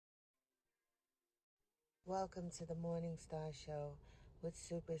Welcome to the Morning Star Show with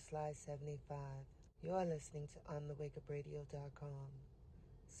Super Sly 75. You're listening to OnTheWakeUpRadio.com.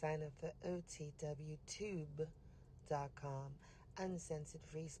 Sign up for OTWTube.com, uncensored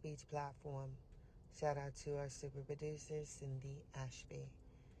free speech platform. Shout out to our super producer, Cindy Ashby.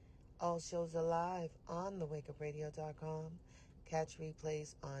 All shows are live on TheWakeUpRadio.com. Catch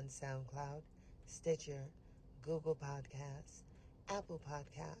replays on SoundCloud, Stitcher, Google Podcasts, Apple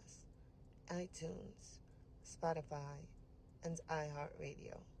Podcasts, iTunes, Spotify, and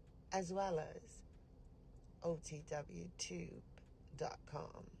iHeartRadio, as well as OTWTube.com.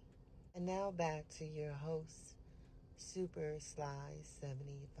 And now back to your host, Super Sly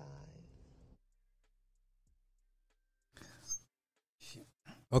 75.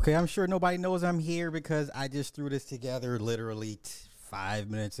 Okay, I'm sure nobody knows I'm here because I just threw this together literally 5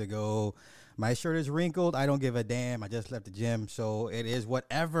 minutes ago. My shirt is wrinkled. I don't give a damn. I just left the gym, so it is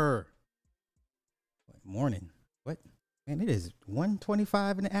whatever. Morning. What? Man, it is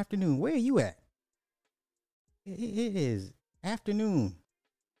 1:25 in the afternoon. Where are you at? It is afternoon.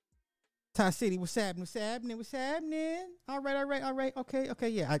 Ty City, what's happening? What's happening? What's happening? All right. Okay.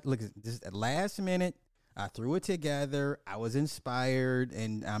 Yeah, look, just at last minute, I threw it together. I was inspired,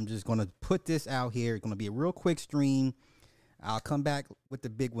 and I'm just gonna put this out here. It's gonna be a real quick stream. I'll come back with the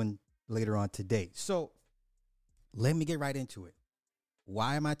big one later on today. So let me get right into it.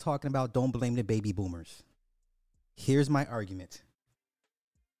 Why am I talking about don't blame the baby boomers? Here's my argument.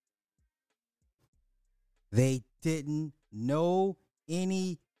 They didn't know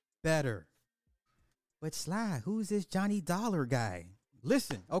any better. But Sly, who's this Johnny Dollar guy?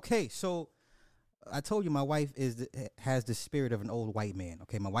 Listen, okay, so I told you my wife has the spirit of an old white man.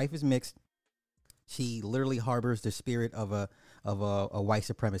 Okay, my wife is mixed. She literally harbors the spirit of a white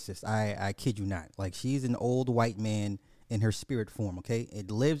supremacist. I kid you not. Like, she's an old white man in her spirit form. Okay, it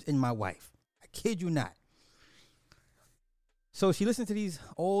lives in my wife. I kid you not. So she listens to these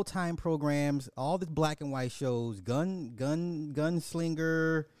old time programs, all the black and white shows, Gunslinger,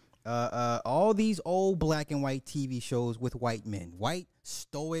 all these old black and white TV shows with white men, white,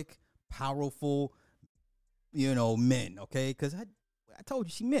 stoic, powerful, men. Okay, because I told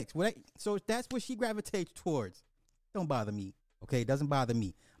you she mixed. So that's what she gravitates towards. Don't bother me. Okay, it doesn't bother me.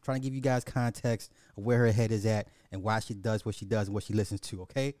 I'm trying to give you guys context of where her head is at and why she does what she does and what she listens to.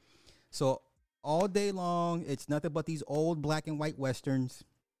 Okay, so all day long, it's nothing but these old black and white westerns.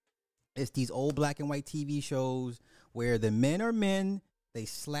 It's these old black and white TV shows where the men are men, they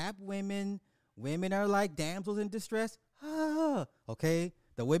slap women, women are like damsels in distress. Okay,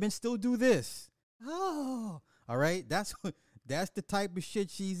 the women still do this. All right, that's the type of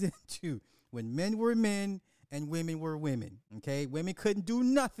shit she's into. When men were men and women were women. Okay, women couldn't do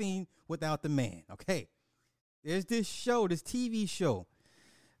nothing without the man. Okay, there's this TV show,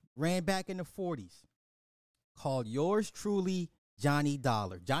 ran back in the 40s, called Yours Truly, Johnny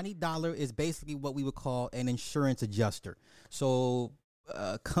Dollar. Johnny Dollar is basically what we would call an insurance adjuster. So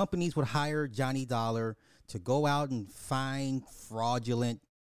companies would hire Johnny Dollar to go out and find fraudulent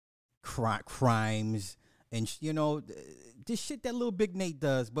crimes and this shit that little Big Nate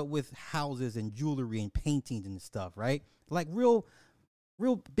does, but with houses and jewelry and paintings and stuff, right? Like real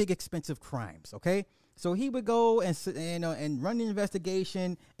big expensive crimes. Okay, so he would go and run the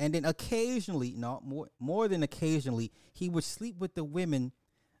investigation, and then occasionally, more than occasionally, he would sleep with the women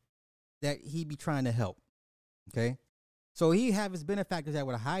that he'd be trying to help. Okay, so he have his benefactors that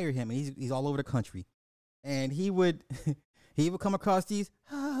would hire him, and he's all over the country, and he would he would come across these,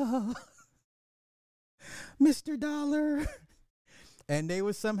 Mr. Dollar, and they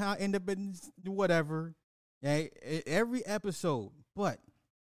would somehow end up in whatever, every episode, but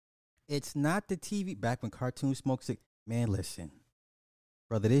it's not the TV. Back when cartoons smoked sick. Man, listen,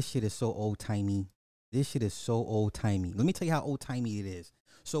 brother, this shit is so old timey. Let me tell you how old timey it is.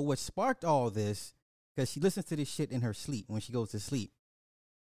 So what sparked all this, because she listens to this shit in her sleep when she goes to sleep.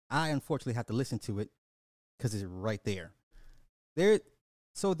 I unfortunately have to listen to it because it's right there.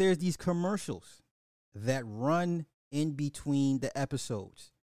 So there's these commercials that run in between the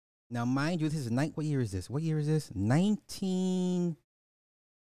episodes. Now, mind you, what year is this? 19.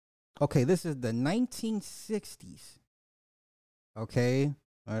 Okay, this is the 1960s. Okay.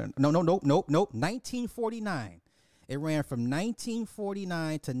 Nope. 1949. It ran from 1949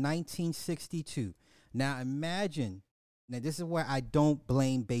 to 1962. Now imagine, this is where I don't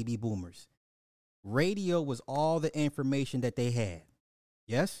blame baby boomers. Radio was all the information that they had.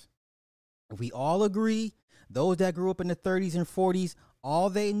 Yes? We all agree, those that grew up in the 30s and 40s, all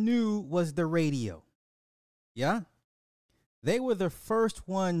they knew was the radio. Yeah? They were the first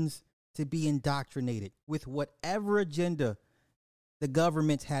ones to be indoctrinated with whatever agenda the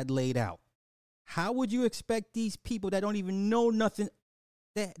government had laid out. How would you expect these people that don't even know nothing,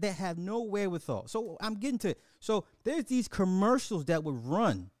 that have no wherewithal? So I'm getting to it. So there's these commercials that would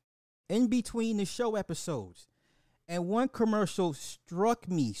run in between the show episodes. And one commercial struck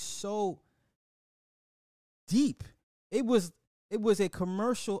me so deep. It was a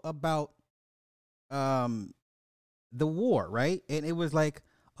commercial about the war, right? And it was like,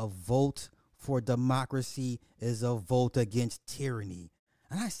 a vote for democracy is a vote against tyranny.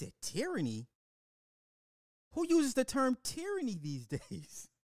 And I said, tyranny? Who uses the term tyranny these days?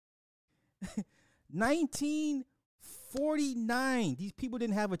 1949. These people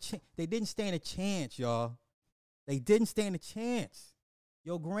didn't have a chance. They didn't stand a chance, y'all. They didn't stand a chance.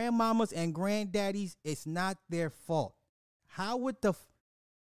 Your grandmamas and granddaddies, it's not their fault. How would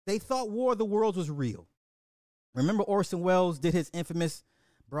they thought War of the Worlds was real. Remember Orson Welles did his infamous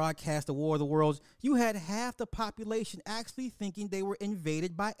broadcast of War of the Worlds? You had half the population actually thinking they were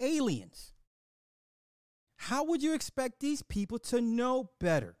invaded by aliens. How would you expect these people to know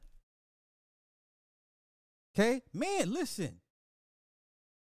better? Okay? Man, listen.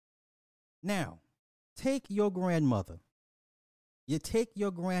 Now, take your grandmother. You take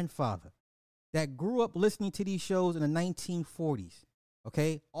your grandfather that grew up listening to these shows in the 1940s.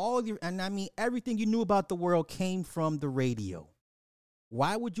 Okay? And I mean, everything you knew about the world came from the radio.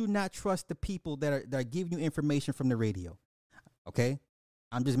 Why would you not trust the people that are giving you information from the radio? Okay?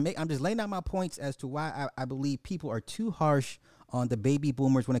 I'm just laying out my points as to why I believe people are too harsh on the baby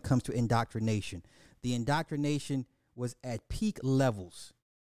boomers when it comes to indoctrination. The indoctrination was at peak levels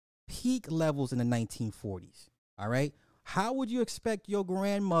in the 1940s. All right? How would you expect your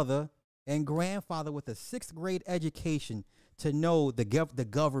grandmother and grandfather with a 6th grade education to know the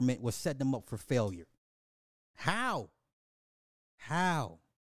government was setting them up for failure? How?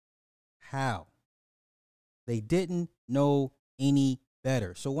 They didn't know any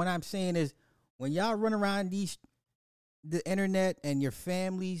better. So what I'm saying is, when y'all run around the internet and your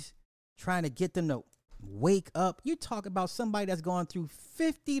families trying to get them to wake up, you talk about somebody that's gone through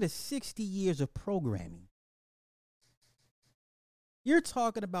 50 to 60 years of programming. You're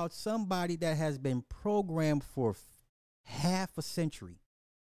talking about somebody that has been programmed for half a century.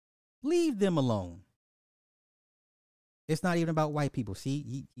 Leave them alone. It's not even about white people.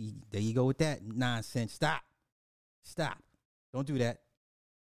 See, there you go with that nonsense. Stop. Don't do that.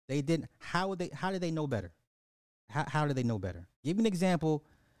 They didn't. How did they know better? How did they know better? Give me an example.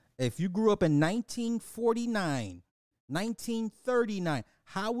 If you grew up in 1949, 1939,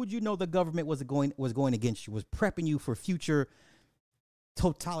 how would you know the government was going against you, was prepping you for future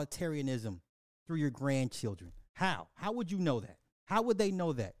totalitarianism through your grandchildren? How would you know that? How would they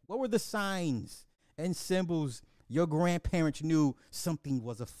know that? What were the signs and symbols your grandparents knew something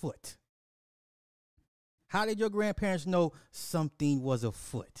was afoot? How did your grandparents know something was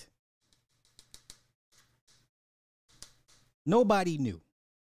afoot? Nobody knew.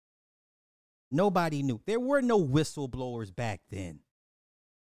 There were no whistleblowers back then.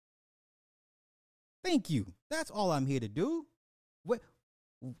 Thank you. That's all I'm here to do.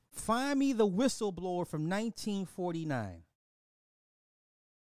 Find me the whistleblower from 1949.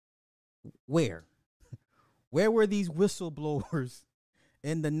 Where? Where were these whistleblowers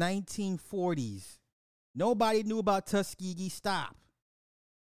in the 1940s? Nobody knew about Tuskegee. Stop.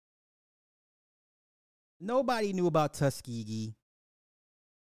 Nobody knew about Tuskegee.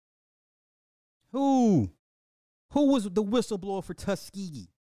 Who was the whistleblower for Tuskegee?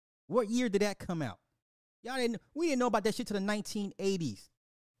 What year did that come out? We didn't know about that shit till the 1980s.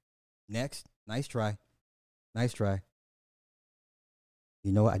 Next. Nice try.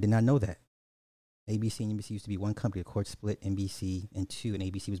 You know what? I did not know that. ABC and NBC used to be one company. The court split NBC in two, and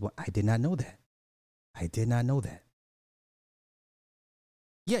ABC was one. I did not know that.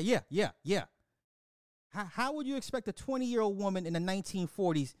 Yeah. How would you expect a 20-year-old woman in the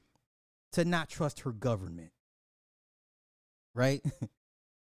 1940s to not trust her government? Right?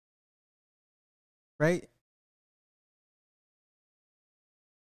 Right?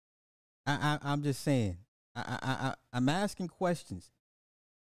 I'm just saying. I'm asking questions.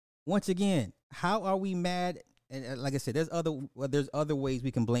 Once again, how are we mad? And like I said, there's other ways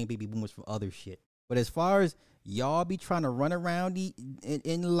we can blame baby boomers for other shit. But as far as y'all be trying to run around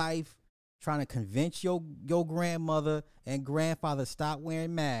in life, trying to convince your grandmother and grandfather stop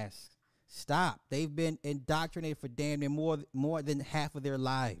wearing masks, stop. They've been indoctrinated for damn near more than half of their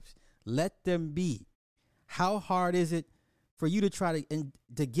lives. Let them be. How hard is it for you to try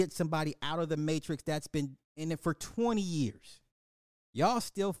to get somebody out of the matrix that's been in it for 20 years? Y'all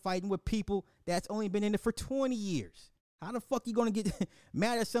still fighting with people that's only been in it for 20 years. How the fuck you gonna get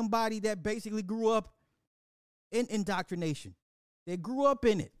mad at somebody that basically grew up in indoctrination? They grew up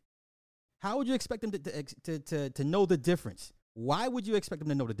in it. How would you expect them to know the difference? Why would you expect them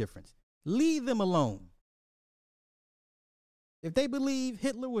to know the difference? Leave them alone. If they believe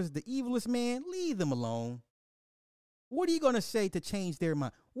Hitler was the evilest man, leave them alone. What are you going to say to change their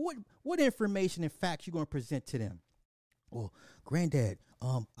mind? What information and facts you going to present to them? Well, Granddad,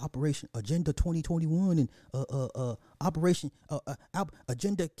 Operation Agenda 2021 and Operation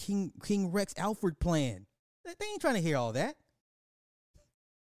Agenda King Rex Alfred plan. They ain't trying to hear all that.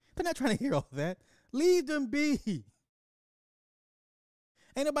 They're not trying to hear all that. Leave them be.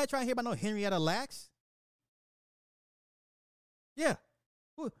 Ain't nobody trying to hear about no Henrietta Lacks. Yeah.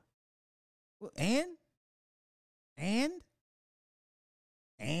 Well, and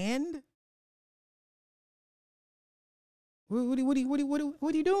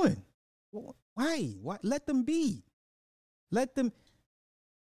what are you doing? Why? Let them be. Let them.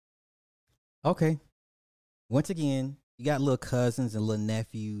 Okay. Once again, you got little cousins and little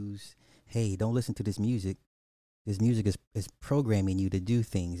nephews. Hey, don't listen to this music. This music is programming you to do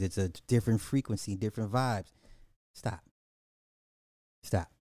things. It's a different frequency, different vibes. Stop.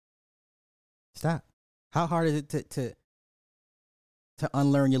 How hard is it to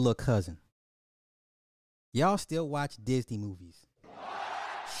unlearn your little cousin? Y'all still watch Disney movies.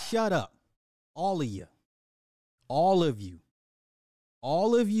 Shut up. All of you. All of you.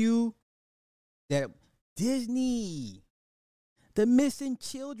 All of you that Disney. The missing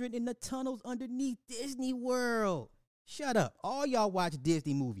children in the tunnels underneath Disney World. Shut up. All y'all watch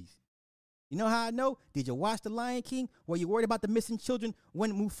Disney movies. You know how I know? Did you watch The Lion King? Were you worried about the missing children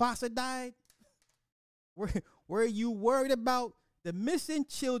when Mufasa died? Were you worried about the missing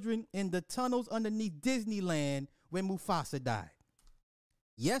children in the tunnels underneath Disneyland when Mufasa died?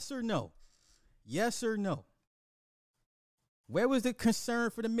 Yes or no? Yes or no? Where was the concern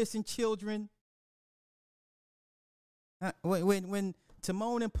for the missing children? When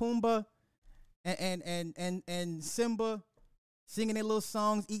Timon and Pumbaa and Simba singing their little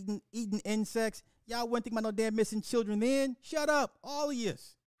songs, eating insects, y'all wasn't thinking about no damn missing children then? Shut up, all of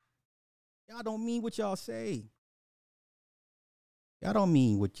yous. Y'all don't mean what y'all say. Y'all don't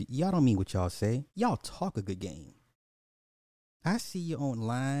mean what y'all say. Y'all talk a good game. I see you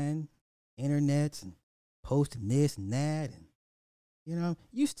online, internets, and posting this and that, and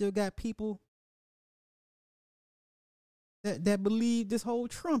you still got people that believe this whole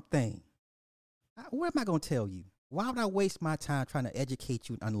Trump thing. What am I going to tell you? Why would I waste my time trying to educate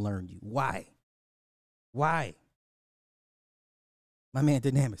you and unlearn you? Why? My man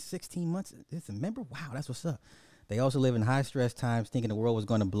didn't have 16 months. It's a member? Wow, that's what's up. They also live in high stress times thinking the world was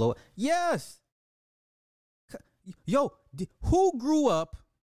going to blow up. Yes. Yo, who grew up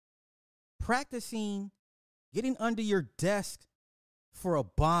practicing getting under your desk for a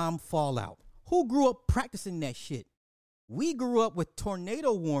bomb fallout? Who grew up practicing that shit? We grew up with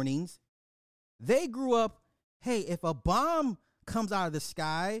tornado warnings. They grew up, hey, if a bomb comes out of the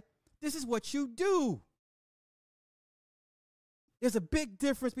sky, this is what you do. There's a big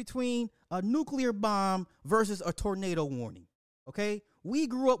difference between a nuclear bomb versus a tornado warning, okay? We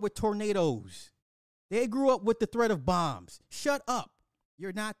grew up with tornadoes. They grew up with the threat of bombs. Shut up.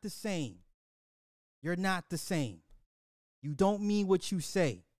 You're not the same. You're not the same. You don't mean what you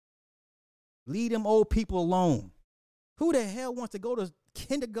say. Leave them old people alone. Who the hell wants to go to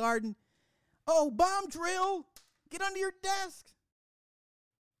kindergarten? Oh, bomb drill. Get under your desk.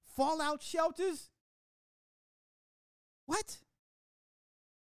 Fallout shelters. What?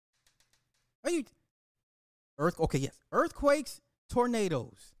 Are you okay, yes. Earthquakes,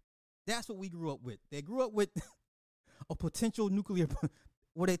 tornadoes. That's what we grew up with. They grew up with a potential nuclear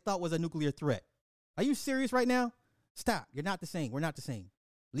what they thought was a nuclear threat. Are you serious right now? Stop. You're not the same. We're not the same.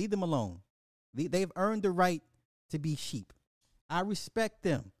 Leave them alone. They've earned the right to be sheep. I respect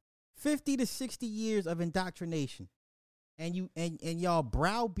them. 50 to 60 years of indoctrination. And y'all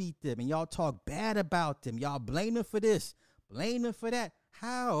browbeat them and y'all talk bad about them. Y'all blame them for this, blame them for that.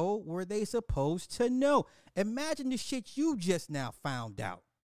 How were they supposed to know? Imagine the shit you just now found out.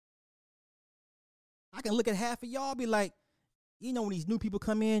 I can look at half of y'all be like, when these new people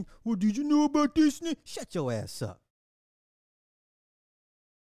come in, well, did you know about this? Shut your ass up.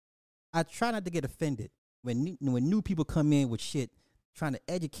 I try not to get offended when new people come in with shit, trying to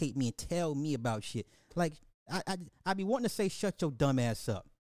educate me and tell me about shit. Like, I be wanting to say, shut your dumb ass up.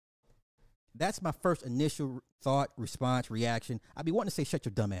 That's my first initial thought, response, reaction. I be wanting to say, shut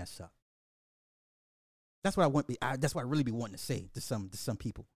your dumb ass up. That's what I want. That's what I really be wanting to say to some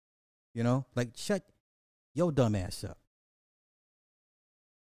people. Like, shut your dumb ass up.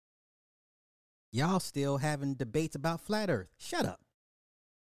 Y'all still having debates about flat Earth. Shut up.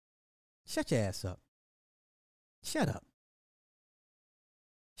 Shut your ass up. Shut up.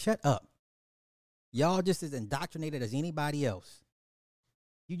 Shut up. Y'all just as indoctrinated as anybody else.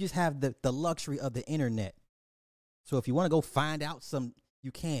 You just have the luxury of the internet. So if you want to go find out some,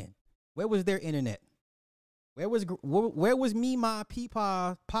 you can. Where was their internet? Where was me, my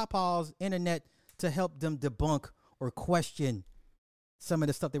Papa's internet to help them debunk or question some of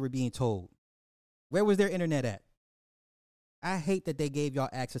the stuff they were being told? Where was their internet at? I hate that they gave y'all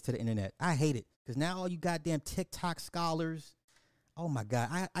access to the internet. I hate it. Because now all you goddamn TikTok scholars, oh my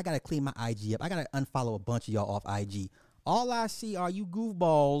God, I got to clean my IG up. I got to unfollow a bunch of y'all off IG. All I see are you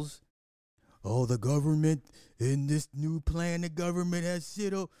goofballs. Oh, the government in this new plan the government has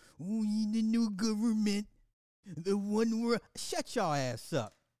set up. Oh, the new government. The one where, shut y'all ass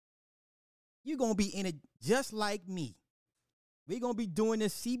up. You're going to be in it just like me. We're going to be doing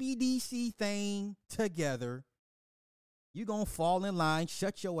this CBDC thing together. You're going to fall in line.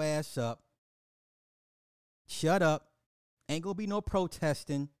 Shut your ass up. Shut up. Ain't going to be no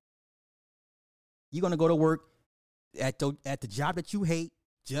protesting. You're going to go to work at the job that you hate,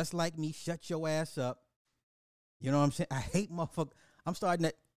 just like me. Shut your ass up. You know what I'm saying? I hate motherfucker. I'm starting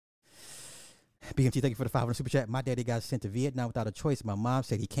to. BMT, thank you for the 500 super chat. My daddy got sent to Vietnam without a choice. My mom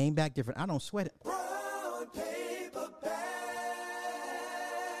said he came back different. I don't sweat it. Brown paper bag.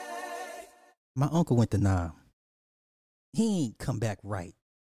 My uncle went to Nam. He ain't come back right.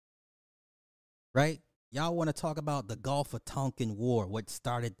 Right? Y'all want to talk about the Gulf of Tonkin War, what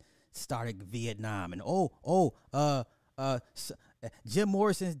started Vietnam, and Jim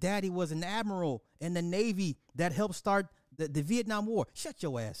Morrison's daddy was an admiral in the Navy that helped start the Vietnam War. Shut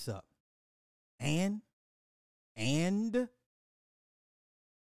your ass up. And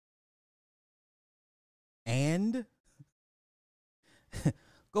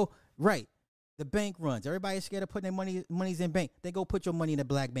go right. The bank runs. Everybody's scared of putting their monies in bank. They go put your money in a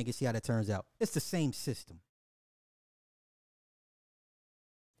black bank and see how that turns out. It's the same system.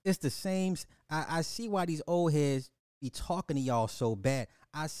 It's the same. I see why these old heads be talking to y'all so bad.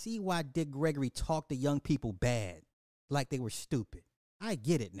 I see why Dick Gregory talked to young people bad, like they were stupid. I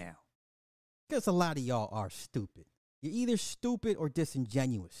get it now. Because a lot of y'all are stupid. You're either stupid or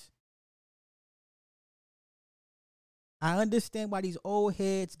disingenuous. I understand why these old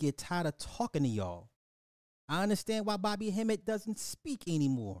heads get tired of talking to y'all. I understand why Bobby Hemmett doesn't speak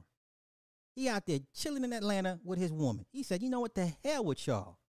anymore. He out there chilling in Atlanta with his woman. He said, you know what, the hell with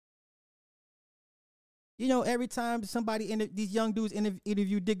y'all. You know, every time somebody, these young dudes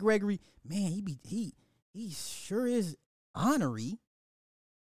interview Dick Gregory, man, he sure is honorary.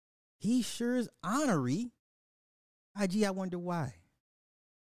 He sure is honorary. IG, I wonder why.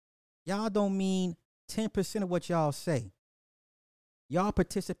 Y'all don't mean 10% of what y'all say. Y'all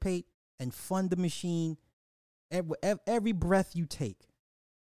participate and fund the machine every breath you take.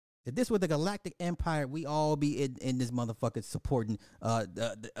 If this was the Galactic Empire, we all be in this motherfucker supporting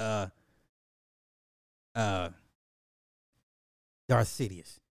Darth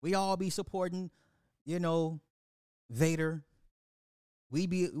Sidious. We all be supporting, Vader. We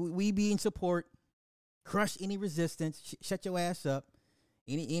be in support. Crush any resistance. Shut your ass up.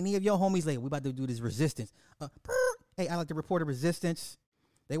 Any of your homies later, we about to do this resistance. Hey, I like to report a resistance.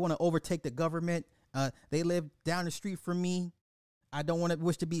 They want to overtake the government. They live down the street from me. I don't want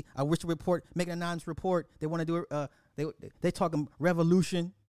to I wish to report, make an anonymous report. They want to do it. They talking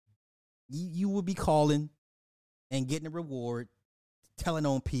revolution. You will be calling and getting a reward, telling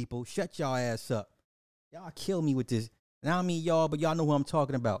on people. Shut y'all ass up. Y'all kill me with this. And I don't mean y'all, but y'all know who I'm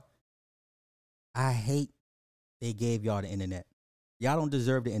talking about. I hate they gave y'all the internet. Y'all don't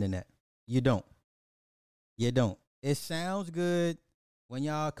deserve the internet. You don't. You don't. It sounds good when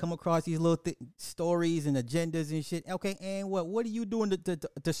y'all come across these little stories and agendas and shit. Okay, and what? What are you doing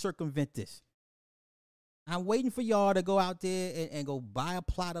to circumvent this? I'm waiting for y'all to go out there and go buy a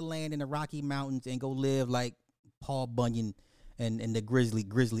plot of land in the Rocky Mountains and go live like Paul Bunyan and the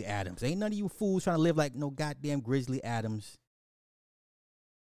Grizzly Adams. Ain't none of you fools trying to live like no goddamn Grizzly Adams.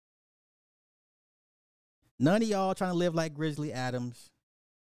 None of y'all trying to live like Grizzly Adams.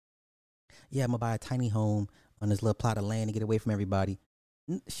 Yeah, I'm going to buy a tiny home on this little plot of land and get away from everybody.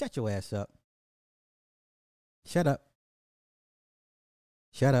 Shut your ass up. Shut up.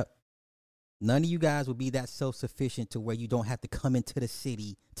 Shut up. None of you guys will be that self-sufficient to where you don't have to come into the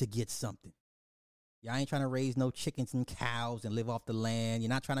city to get something. Y'all ain't trying to raise no chickens and cows and live off the land. You're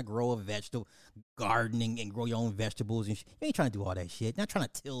not trying to grow a vegetable gardening and grow your own vegetables. And you ain't trying to do all that shit. You're not trying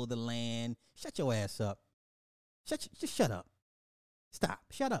to till the land. Shut your ass up. Just shut up. Stop.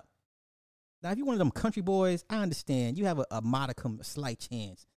 Shut up. Now, if you're one of them country boys, I understand. You have a modicum, a slight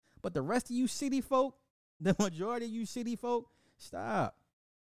chance. But the rest of you city folk, the majority of you city folk, stop.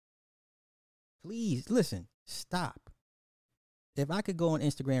 Please, listen. Stop. if I could go on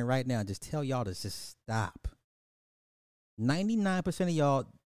Instagram right now and just tell y'all to just stop. 99% of y'all,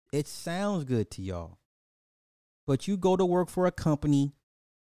 it sounds good to y'all. But you go to work for a company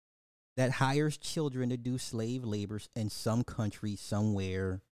that hires children to do slave labor in some country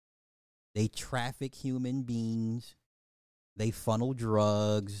somewhere. They traffic human beings. They funnel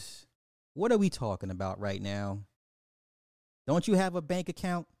drugs. What are we talking about right now? Don't you have a bank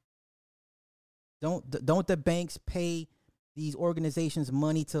account? Don't the banks pay these organizations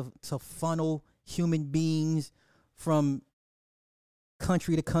money to funnel human beings from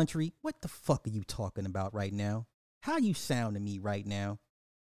country to country? What the fuck are you talking about right now? How you sound to me right now?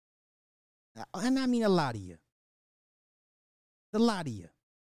 And I mean a lot of you. A lot of you.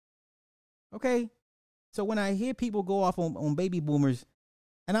 Okay? So when I hear people go off on baby boomers,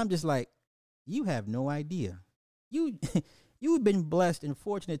 and I'm just like, you have no idea. You've been blessed and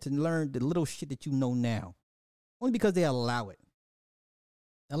fortunate to learn the little shit that you know now. Only because they allow it.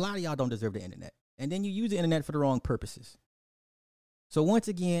 A lot of y'all don't deserve the internet. And then you use the internet for the wrong purposes. So once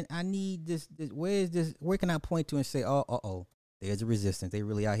again, I need this where can I point to and say, oh, there's a resistance. They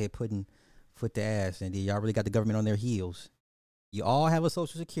really out here putting foot to ass, and y'all really got the government on their heels. You all have a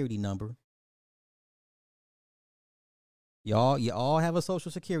social security number. You all have a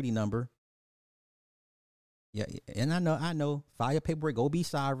social security number. Yeah, and I know. File your paperwork, go be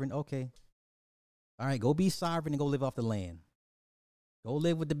sovereign. Okay. All right, go be sovereign and go live off the land. Go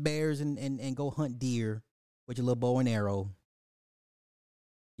live with the bears and go hunt deer with your little bow and arrow.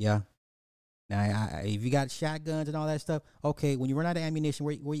 Yeah. Now, if you got shotguns and all that stuff, okay, when you run out of ammunition,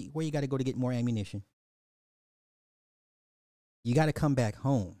 where you got to go to get more ammunition? You got to come back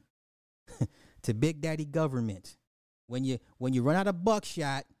home to Big Daddy government. When you run out of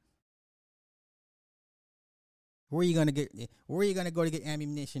buckshot, where are you gonna go to get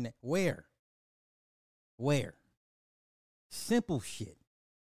ammunition at? Where? Simple shit.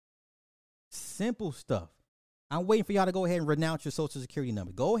 Simple stuff. I'm waiting for y'all to go ahead and renounce your social security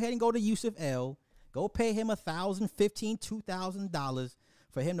number. Go ahead and go to Yusuf L. Go pay him $1,000, $1,500, $2,000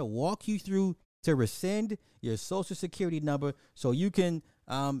 for him to walk you through to rescind your social security number so you can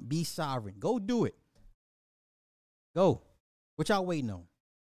be sovereign. Go do it. Go. What y'all waiting on?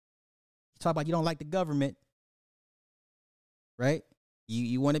 You talk about you don't like the government, right?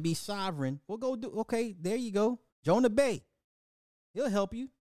 You want to be sovereign. Well, go do. Okay, there you go. Jonah Bey. He'll help you.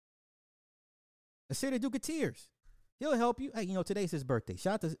 Asir the Duke of Tears. He'll help you. Hey, today's his birthday.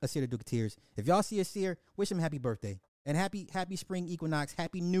 Shout out to Asir the Duke of Tears. If y'all see Asir, wish him happy birthday. And happy spring equinox.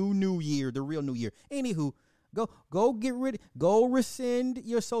 Happy new year, the real new year. Anywho, go rescind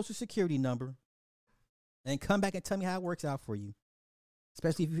your social security number and come back and tell me how it works out for you.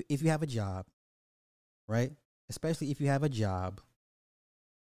 Especially if you have a job, right? Especially if you have a job.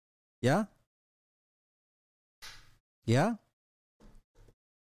 Yeah? Yeah?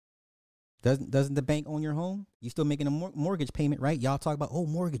 Doesn't the bank own your home? You still making a mortgage payment, right? Y'all talk about,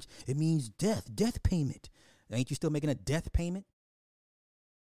 mortgage. It means death payment. Ain't you still making a death payment?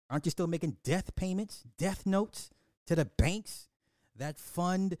 Aren't you still making death payments, death notes to the banks that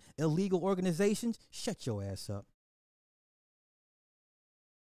fund illegal organizations? Shut your ass up.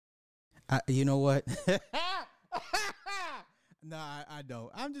 You know what? Nah, I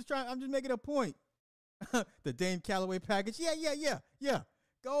don't. I'm just making a point. The Dame Calloway package. Yeah.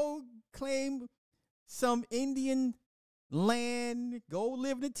 Go claim some Indian land. Go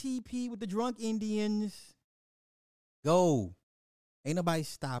live in a teepee with the drunk Indians. Go. Ain't nobody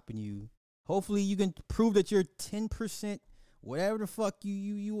stopping you. Hopefully you can prove that you're 10%, whatever the fuck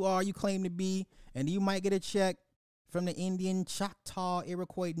you are, you claim to be, and you might get a check from the Indian Choctaw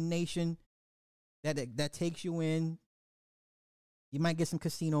Iroquois Nation that takes you in. You might get some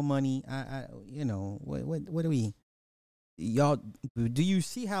casino money. What do we? Y'all, do you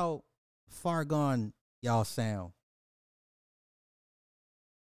see how far gone y'all sound?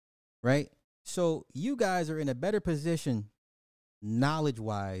 Right? So you guys are in a better position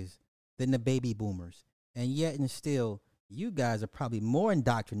knowledge-wise than the baby boomers. And yet and still, you guys are probably more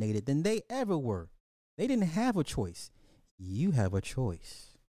indoctrinated than they ever were. They didn't have a choice. You have a choice.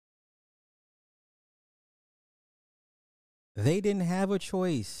 They didn't have a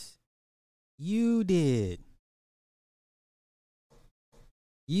choice. You did.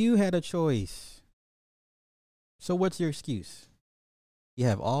 You had a choice. So what's your excuse? You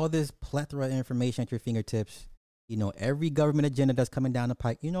have all this plethora of information at your fingertips. You know every government agenda that's coming down the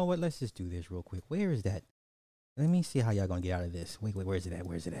pike. You know what? Let's just do this real quick. Where is that? Let me see how y'all gonna get out of this. Wait, where is it at?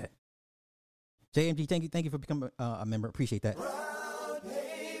 Where is it at? JMG, thank you for becoming a member. Appreciate that. Let me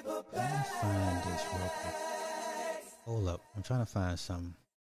find this real quick. Hold up. I'm trying to find something.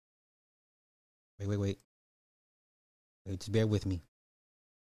 Wait. Just bear with me.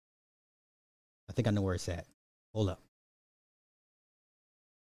 I think I know where it's at. Hold up.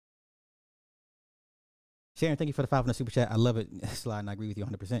 Sharon, thank you for the 5 on the super chat. I love it. Slide, and I agree with you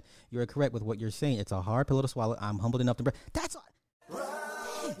 100%. You're correct with what you're saying. It's a hard pill to swallow. I'm humbled enough to break. That's all.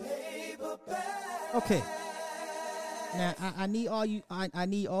 Okay. Now I need all you. I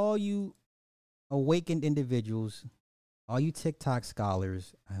need all you awakened individuals, all you TikTok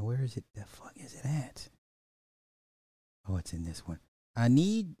scholars. Where is it? The fuck is it at? Oh, it's in this one. I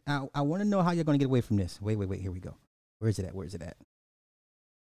want to know how you're going to get away from this. Wait. Here we go. Where is it at? Where is it at?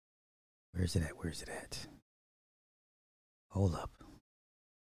 Where is it at? Where is it at? Hold up.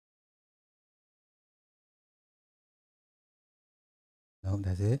 No,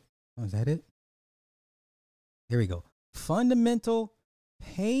 that's it. Oh, is that it? Here we go. Fundamental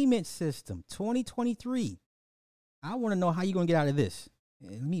Payment System 2023. I want to know how you're going to get out of this.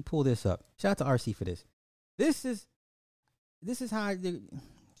 Let me pull this up. Shout out to RC for this. This is how you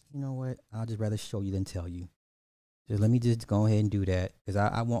know what? I'll just rather show you than tell you. Just let me just go ahead and do that, because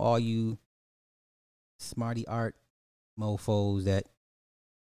I want all you smarty art mofos that,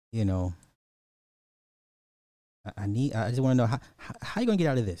 you know, I just want to know how you going to get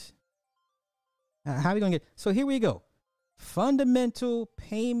out of this. How are we going to get? So here we go. Fundamental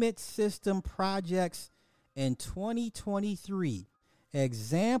Payment System projects in 2023.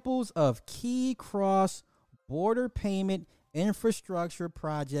 Examples of key cross-border payment infrastructure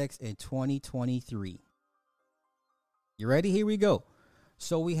projects in 2023. You ready? Here we go.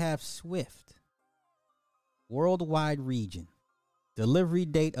 So we have SWIFT, worldwide region, delivery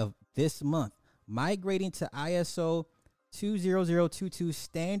date of this month, migrating to ISO 20022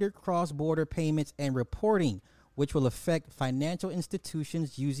 standard cross-border payments and reporting, which will affect financial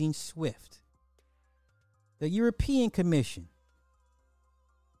institutions using SWIFT. The European Commission,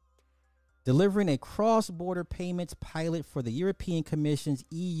 delivering a cross-border payments pilot for the European Commission's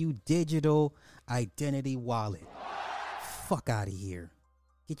EU Digital Identity Wallet. Fuck out of here.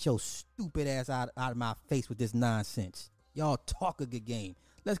 Get your stupid ass out of my face with this nonsense. Y'all talk a good game.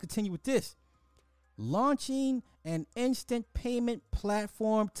 Let's continue with this. Launching an instant payment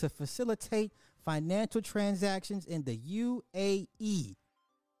platform to facilitate financial transactions in the UAE.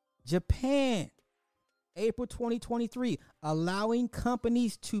 Japan, April 2023, allowing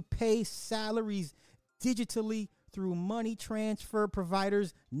companies to pay salaries digitally through money transfer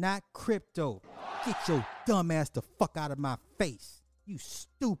providers, not crypto. Get your dumb ass the fuck out of my face. You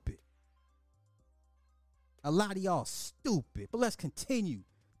stupid. A lot of y'all stupid. But let's continue.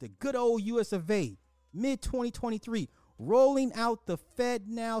 The good old US of A, mid 2023, rolling out the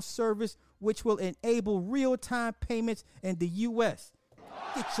FedNow service, which will enable real-time payments in the US.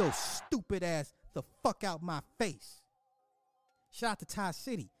 Get your stupid ass the fuck out my face. Shout out to Thai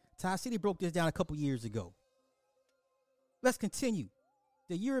City. Thai City broke this down a couple years ago. Let's continue.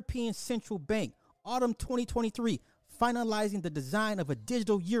 The European Central Bank, autumn 2023, finalizing the design of a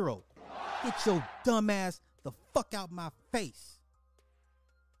digital euro. Get your dumb ass the fuck out my face.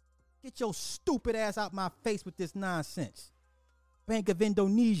 Get your stupid ass out my face with this nonsense. Bank of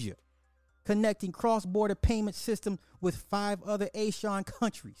Indonesia, connecting cross-border payment system with 5 other Asian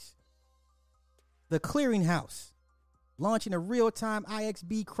countries. The Clearinghouse, launching a real-time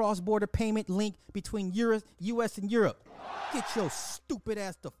IXB cross-border payment link between US and Europe. Get your stupid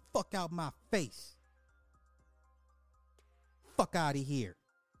ass the fuck out my face. Fuck out of here.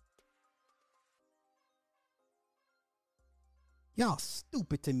 Y'all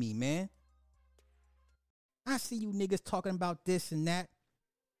stupid to me, man. I see you niggas talking about this and that.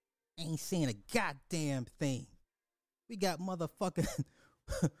 Ain't saying a goddamn thing. We got motherfucking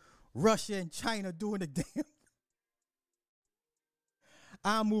Russia and China doing the damn.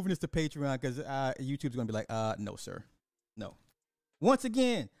 I'm moving this to Patreon because YouTube's going to be like, no, sir. No. Once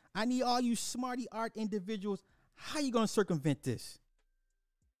again, I need all you smarty art individuals. How you going to circumvent this?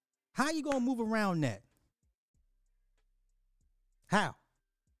 How you going to move around that? How?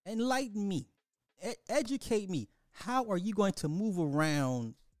 Enlighten me. Educate me. How are you going to move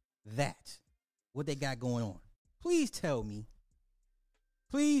around that? What they got going on? Please tell me.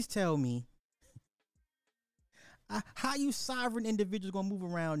 Please tell me. How you sovereign individuals going to move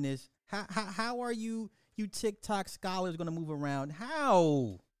around this? How are you TikTok scholars going to move around?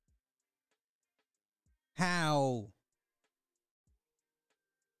 How? How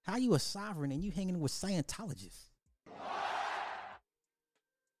you a sovereign and you hanging with Scientologists?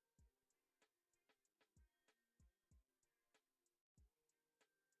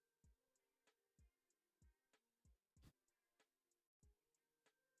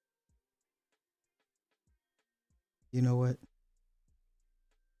 You know what?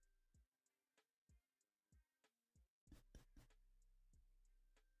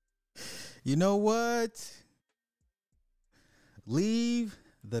 You know what? Leave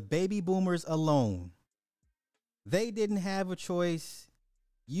the baby boomers alone. They didn't have a choice.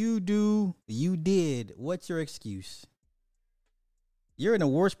 You do. You did. What's your excuse? You're in a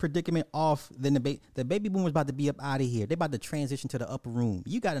worse predicament off than the baby boomers about to be up out of here. They're about to transition to the upper room.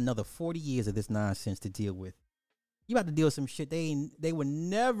 You got another 40 years of this nonsense to deal with. You about to deal with some shit they would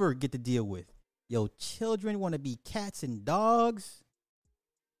never get to deal with. Your children want to be cats and dogs.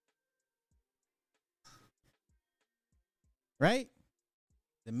 Right?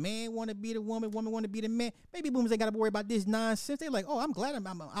 The man want to be the woman want to be the man. Baby boomers ain't got to worry about this nonsense. They like, oh, I'm glad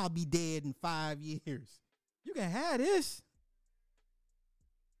I'll be dead in 5 years. You can have this.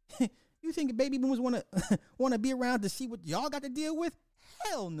 You think baby boomers want to be around to see what y'all got to deal with?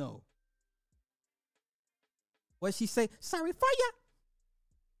 Hell no. What she say? Sorry for ya.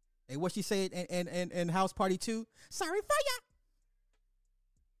 Hey, what she say in House Party 2? Sorry for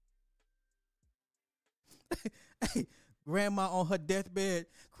ya. Hey, grandma on her deathbed.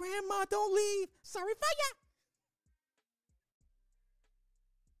 Grandma, don't leave. Sorry for ya.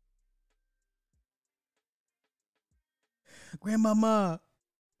 Grandmama,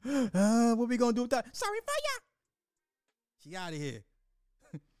 what we gonna do with that? Sorry for ya. She out of here.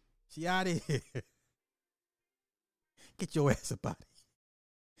 She out of here. Get your ass up out of here.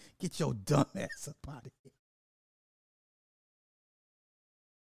 Get your dumb ass up out of here.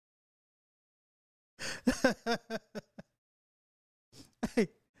 Hey,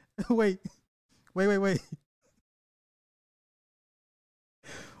 wait. Wait.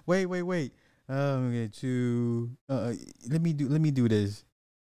 Get to let me do this.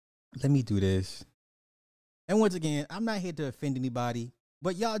 And once again, I'm not here to offend anybody,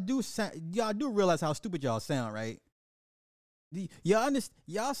 but y'all do realize how stupid y'all sound, right?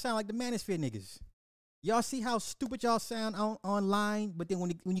 Y'all sound like the Manosphere niggas. Y'all see how stupid y'all sound online, but then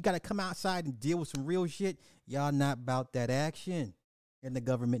when you gotta come outside and deal with some real shit, y'all not about that action. And the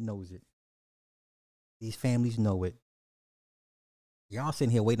government knows it. These families know it. Y'all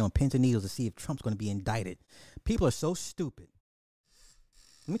sitting here waiting on pins and needles to see if Trump's gonna be indicted. People are so stupid.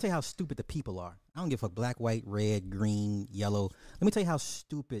 Let me tell you how stupid the people are. I don't give a fuck black, white, red, green, yellow. Let me tell you how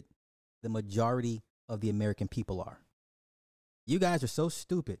stupid the majority of the American people are. You guys are so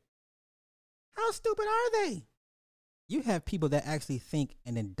stupid. How stupid are they? You have people that actually think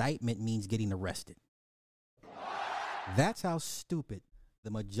an indictment means getting arrested. That's how stupid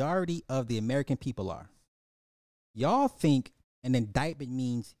the majority of the American people are. Y'all think an indictment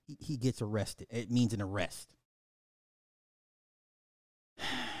means he gets arrested. It means an arrest.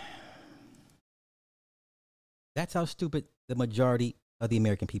 That's how stupid the majority of the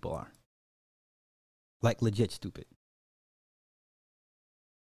American people are. Like legit stupid.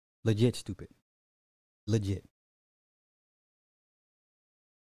 Legit stupid. Legit.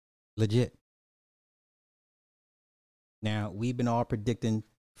 Now, we've been all predicting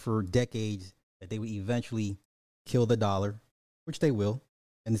for decades that they would eventually kill the dollar, which they will.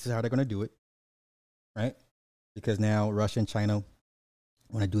 And this is how they're going to do it. Right? Because now Russia and China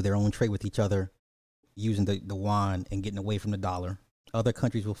want to do their own trade with each other using the yuan and getting away from the dollar. Other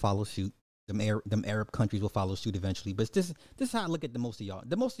countries will follow suit. Them Arab countries will follow suit eventually. But this is how I look at the most of y'all.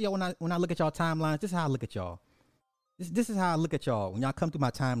 The most of y'all, when I look at y'all timelines, this is how I look at y'all. This is how I look at y'all when y'all come through my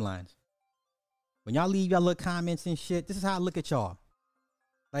timelines. When y'all leave y'all little comments and shit, this is how I look at y'all.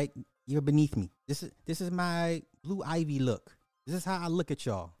 Like, you're beneath me. This is my blue ivy look. This is how I look at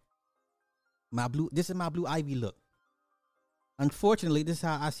y'all. This is my blue ivy look. Unfortunately, this is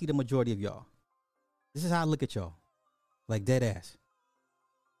how I see the majority of y'all. This is how I look at y'all. Like dead ass.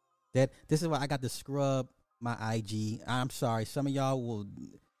 This is why I got to scrub my IG. I'm sorry. Some of y'all,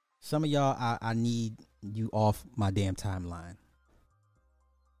 I need you off my damn timeline.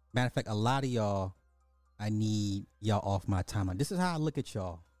 Matter of fact, a lot of y'all, I need y'all off my timeline. This is how I look at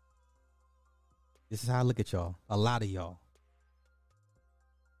y'all. A lot of y'all.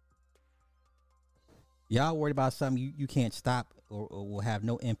 Y'all worried about something you can't stop or will have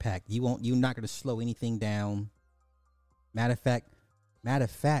no impact. You're not going to slow anything down. Matter of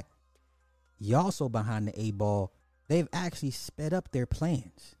fact, y'all so behind the eight ball, they've actually sped up their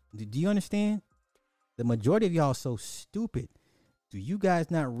plans. Do you understand? The majority of y'all are so stupid. Do you guys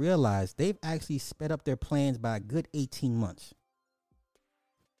not realize they've actually sped up their plans by a good 18 months?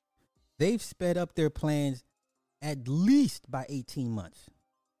 They've sped up their plans at least by 18 months.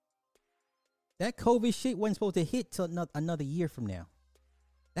 That COVID shit wasn't supposed to hit till another year from now.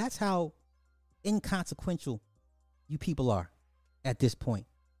 That's how inconsequential you people are at this point.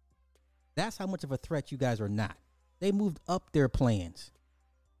 That's how much of a threat you guys are not. They moved up their plans.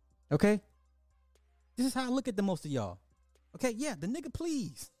 Okay? This is how I look at the most of y'all. Okay, yeah, the nigga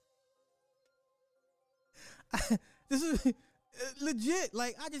please. This is legit.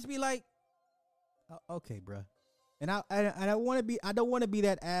 Like I just be like, okay, bruh. And I want to be. I don't want to be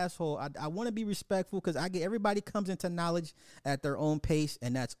that asshole. I want to be respectful because I get everybody comes into knowledge at their own pace,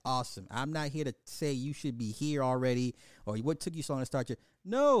 and that's awesome. I'm not here to say you should be here already or what took you so long to start your.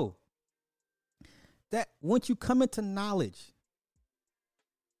 No. That once you come into knowledge,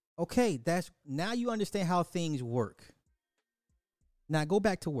 okay, that's now you understand how things work. Now go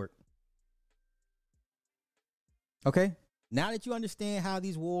back to work. Okay? Now that you understand how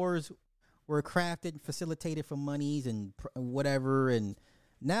these wars were crafted and facilitated for monies and whatever, and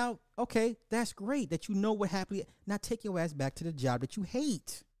now, okay, that's great that you know what happened. Now take your ass back to the job that you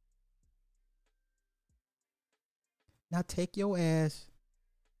hate. Now take your ass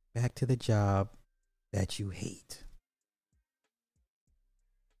back to the job that you hate.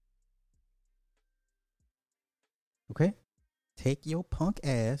 Okay? Take your punk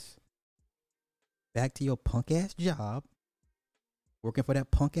ass back to your punk ass job, working for that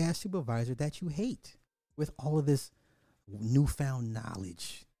punk ass supervisor that you hate with all of this newfound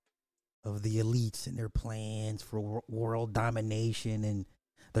knowledge of the elites and their plans for world domination, and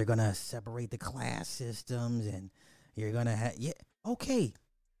they're going to separate the class systems, and you're going to have, yeah, okay.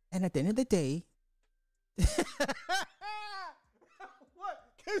 And at the end of the day, what?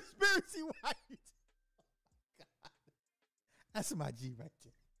 Conspiracy white. That's my G right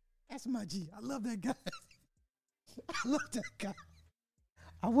there. That's my G. I love that guy. I love that guy.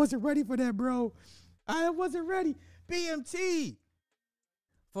 I wasn't ready for that, bro. I wasn't ready. BMT.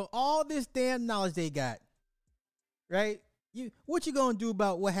 For all this damn knowledge they got, right? What you gonna do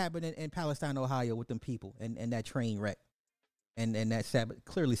about what happened in Palestine, Ohio with them people and that train wreck and that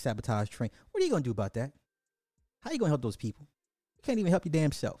clearly sabotaged train? What are you gonna do about that? How you gonna help those people? You can't even help your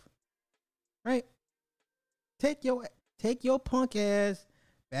damn self, right? Take your punk ass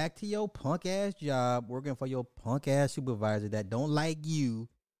back to your punk ass job, working for your punk ass supervisor that don't like you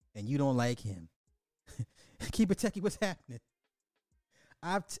and you don't like him. Keep it techie. What's happening?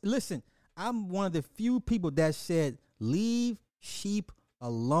 Listen, I'm one of the few people that said leave sheep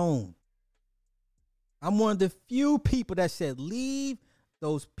alone. I'm one of the few people that said leave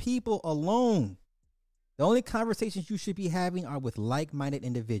those people alone. The only conversations you should be having are with like-minded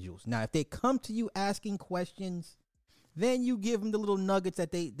individuals. Now, if they come to you asking questions, then you give them the little nuggets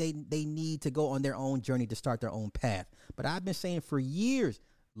that they need to go on their own journey to start their own path. But I've been saying for years,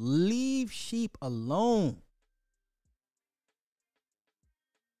 leave sheep alone.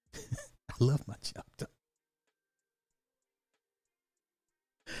 I love my job, though.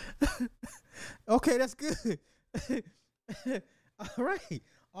 Okay, that's good.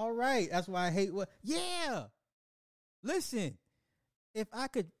 All right. That's why I hate what. Yeah. Listen, if I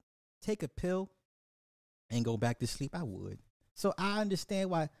could take a pill and go back to sleep, I would. So I understand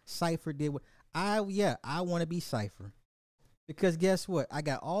why Cypher did what I want to be Cypher. Because guess what? I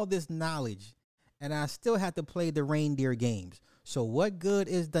got all this knowledge and I still have to play the reindeer games. So what good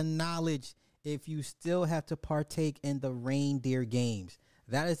is the knowledge if you still have to partake in the reindeer games?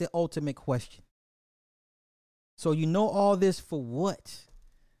 That is the ultimate question. So you know all this for what?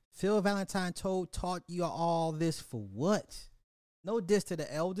 Phil Valentine taught you all this for what? No diss to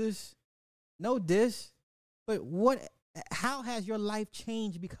the elders. No diss. But how has your life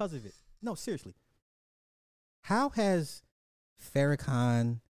changed because of it? No, seriously. How has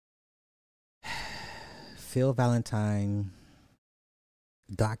Farrakhan, Phil Valentine,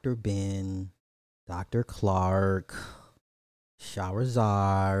 Dr. Ben, Dr. Clark,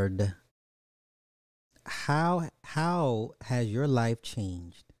 Shahrazad, how has your life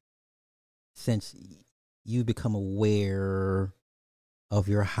changed since you become aware of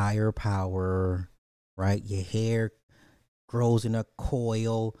your higher power, right? Your hair grows in a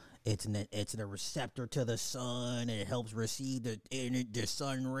coil. It's a receptor to the sun, and it helps receive the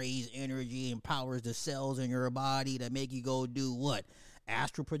sun rays energy and powers the cells in your body to make you go do what?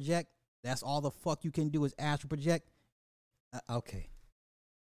 Astral project? That's all the fuck you can do is astral project? Okay.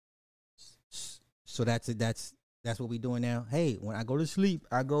 So that's it. That's what we doing now. Hey, when I go to sleep,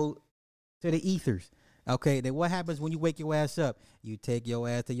 I go to the ethers. Okay, then what happens when you wake your ass up? You take your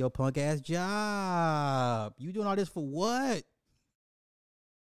ass to your punk ass job. You doing all this for what?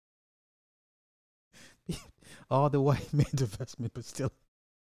 All the white man's investment, but still.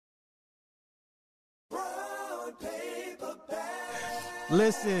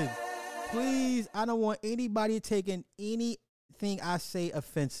 Listen, please, I don't want anybody taking anything I say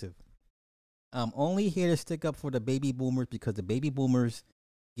offensive. I'm only here to stick up for the baby boomers because the baby boomers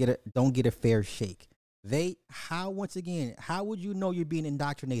don't get a fair shake. How would you know you're being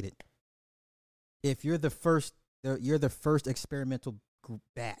indoctrinated if you're the first experimental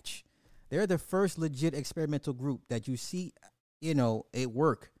batch? They're the first legit experimental group that you see, at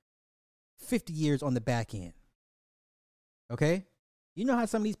work 50 years on the back end. Okay? You know how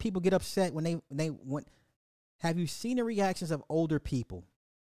some of these people get upset when they want. Have you seen the reactions of older people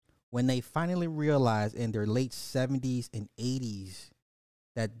when they finally realize in their late 70s and 80s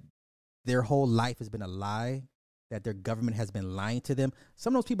that their whole life has been a lie, that their government has been lying to them?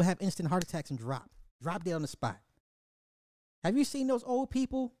 Some of those people have instant heart attacks and drop dead on the spot. Have you seen those old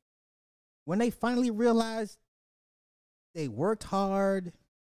people when they finally realize they worked hard,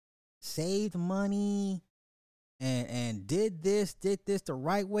 saved money, and did this the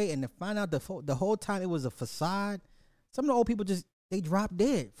right way, and to find out the whole time it was a facade? Some of the old people they drop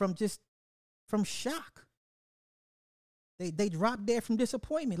dead from shock. They drop dead from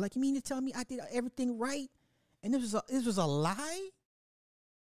disappointment. Like, you mean to tell me I did everything right, and this was a lie,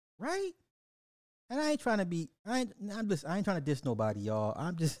 right? And I ain't trying to be. I ain't trying to diss nobody, y'all.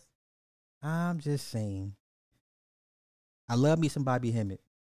 I'm just saying. I love me some Bobby Hemmett,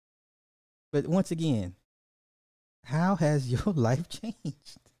 but once again, how has your life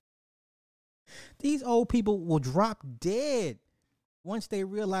changed? These old people will drop dead once they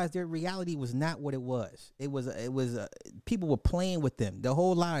realize their reality was not what it was. It was people were playing with them their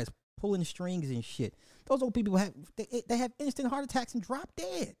whole lives, pulling strings and shit. Those old people they have instant heart attacks and drop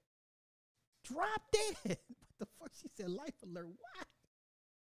dead. Drop dead. What the fuck? She said life alert. What?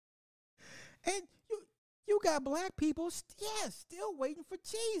 And you got black people, still waiting for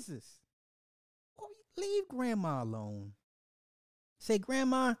Jesus. Oh, leave grandma alone. Say,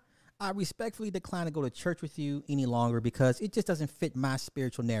 Grandma, I respectfully decline to go to church with you any longer because it just doesn't fit my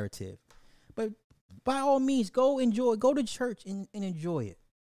spiritual narrative. But by all means, go to church and enjoy it.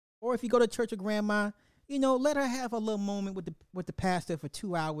 Or if you go to church with Grandma, let her have a little moment with the pastor for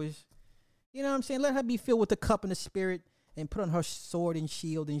 2 hours. You know what I'm saying? Let her be filled with the cup and the spirit and put on her sword and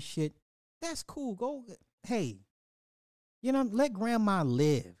shield and shit. That's cool. Go, hey, let Grandma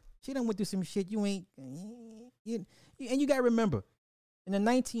live. She done went through some shit you ain't. And you got to remember, in the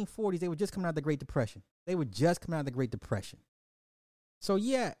 1940s, they were just coming out of the Great Depression. So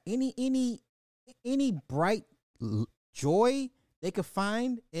yeah, any bright joy they could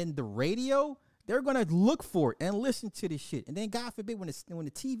find in the radio, they're gonna look for it and listen to this shit. And then, God forbid, when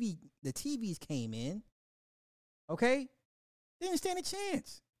the TVs came in, okay, they didn't stand a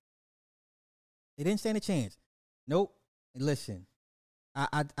chance. Nope. Listen,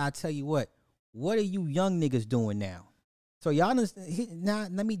 I tell you what are you young niggas doing now? So y'all now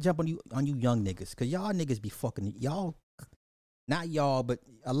let me jump on you young niggas, cause y'all niggas be fucking y'all. Not y'all, but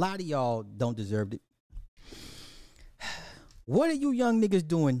a lot of y'all don't deserve it. What are you young niggas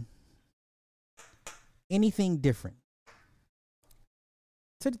doing? Anything different?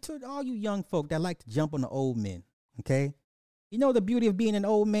 To all you young folk that like to jump on the old men, okay? You know the beauty of being an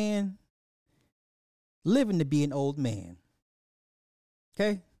old man? Living to be an old man.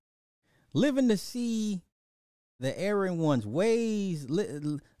 Okay? Living to see the error in one's ways,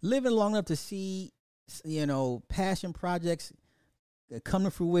 living long enough to see, passion projects come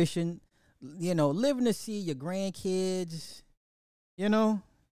to fruition, living to see your grandkids,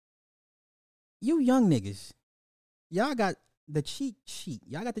 you young niggas, y'all got the cheat sheet.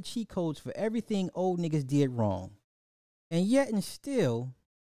 Y'all got the cheat codes for everything old niggas did wrong. And yet and still,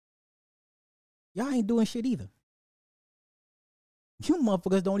 y'all ain't doing shit either. You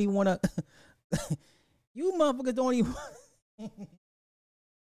motherfuckers don't even want to. You motherfuckers don't even.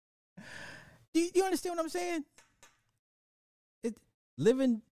 Do you understand what I'm saying?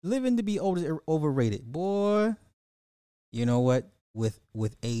 Living to be old is overrated, boy. You know what?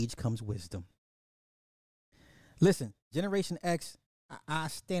 With age comes wisdom. Listen, Generation X, I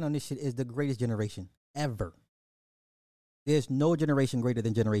stand on this shit, is the greatest generation ever. There's no generation greater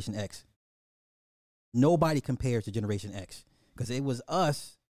than Generation X. Nobody compares to Generation X, because it was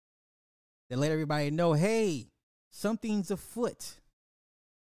us that let everybody know, hey, something's afoot.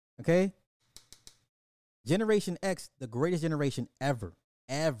 Okay? Generation X, the greatest generation ever.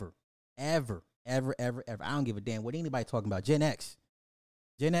 I don't give a damn what anybody talking about. Gen X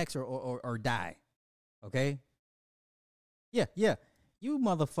or die. Okay? Yeah. You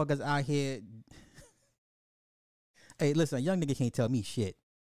motherfuckers out here. Hey, listen, a young nigga can't tell me shit,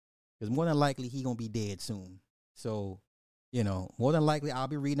 because more than likely he gonna be dead soon. So, more than likely I'll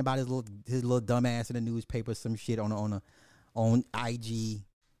be reading about his little dumb ass in the newspaper, some shit on IG,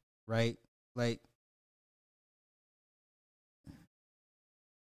 right? Like,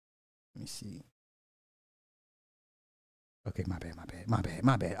 let me see. Okay, my bad.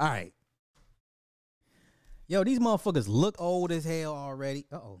 All right. Yo, these motherfuckers look old as hell already.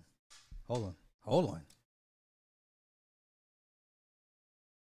 Uh-oh. Hold on.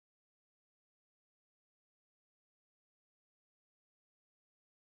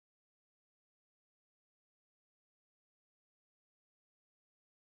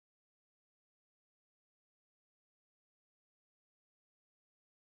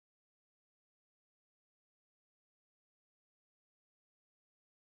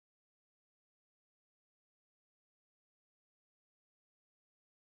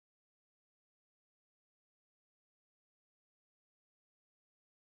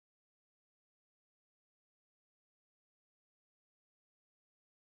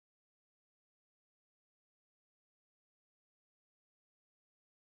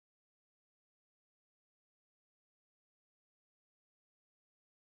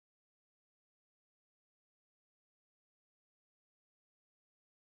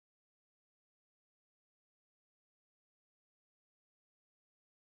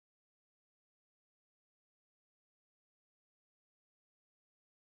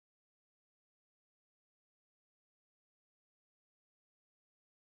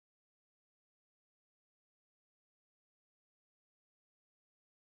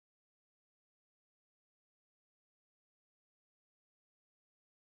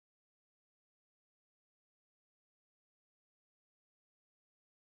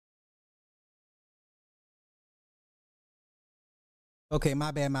 Okay,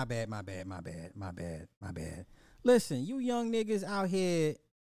 my bad, my bad, my bad, my bad, my bad, my bad. Listen, you young niggas out here,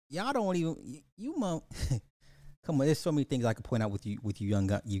 y'all don't even come on. There's so many things I could point out with you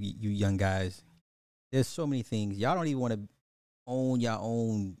you young guys. There's so many things y'all don't even want to own your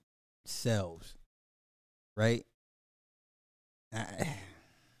own selves, right? Yeah,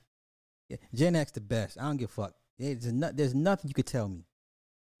 Gen X the best. I don't give a fuck. There's nothing you could tell me.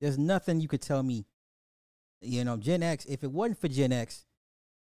 There's nothing you could tell me. You know, Gen X. If it wasn't for Gen X,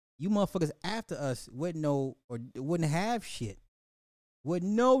 you motherfuckers after us wouldn't know or wouldn't have shit.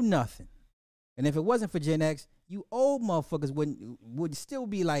 Wouldn't know nothing. And if it wasn't for Gen X, you old motherfuckers would still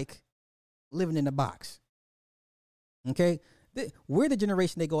be like living in a box. Okay, we're the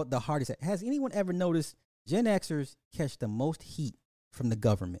generation they go the hardest at. Has anyone ever noticed Gen Xers catch the most heat from the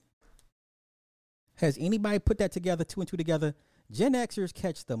government? Has anybody put that together, two and two together? Gen Xers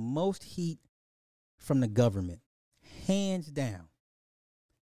catch the most heat from the government. Hands down.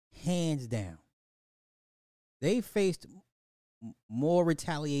 Hands down. They faced more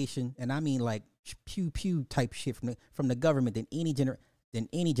retaliation, and I mean like pew pew type shit from the government than any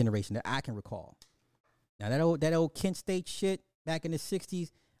generation that I can recall. Now that old Kent State shit back in the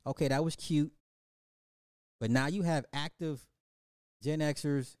 60s, okay, that was cute. But now you have active Gen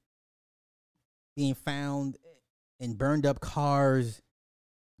Xers being found in burned up cars,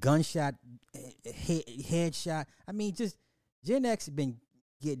 gunshot, headshot. I mean, just Gen X has been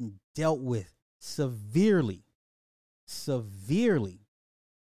getting dealt with severely,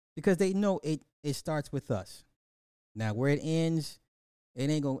 because they know it starts with us. Now, where it ends, it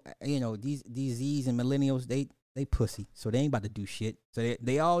ain't gonna. You know, these Z's and millennials, they pussy, so they ain't about to do shit. So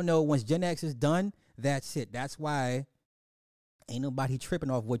they all know once Gen X is done, that's it. That's why ain't nobody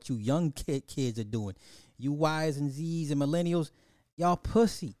tripping off what you young kids are doing. You Y's and Z's and millennials, y'all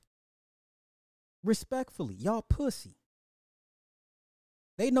pussy. Respectfully, y'all pussy.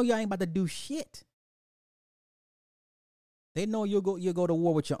 They know y'all ain't about to do shit. They know you'll go to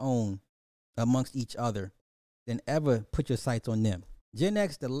war with your own amongst each other than ever put your sights on them. Gen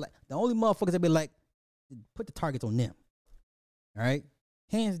X, the only motherfuckers that be like, put the targets on them. All right?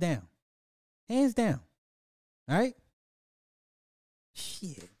 Hands down. Hands down. All right?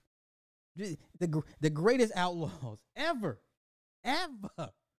 Shit. The greatest outlaws ever.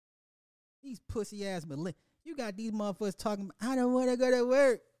 These pussy ass millennials. You got these motherfuckers talking about, I don't want to go to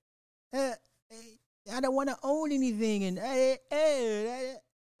work. I don't want to own anything. And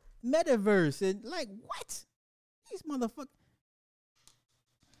metaverse. And like, what? These motherfuckers.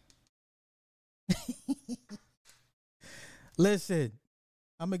 Listen,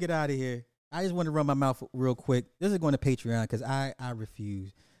 I'm going to get out of here. I just want to run my mouth real quick. This is going to Patreon because I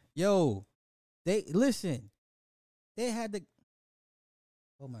refuse. Yo, they had to,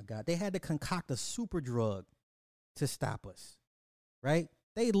 oh my God, they had to concoct a super drug to stop us, right?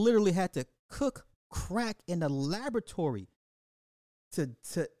 They literally had to cook crack in the laboratory to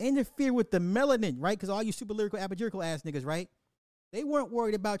interfere with the melanin, right? Because all you super lyrical, abajurical ass niggas, right? They weren't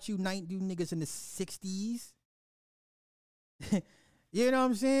worried about you niggas in the 60s. You know what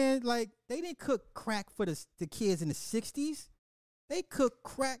I'm saying? Like, they didn't cook crack for the kids in the 60s. They cooked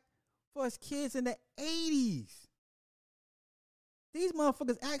crack for us kids in the 80s. These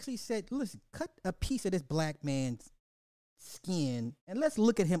motherfuckers actually said, listen, cut a piece of this black man's skin and let's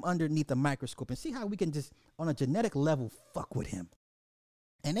look at him underneath the microscope and see how we can just, on a genetic level, fuck with him.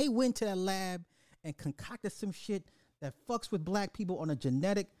 And they went to that lab and concocted some shit that fucks with black people on a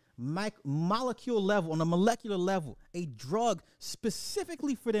genetic molecule level, on a molecular level, a drug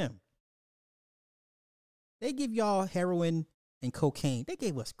specifically for them. They give y'all heroin and cocaine. They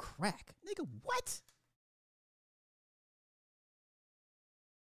gave us crack. Nigga, what?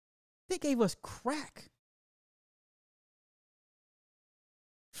 They gave us crack.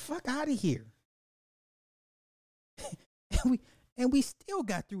 Fuck out of here. and we still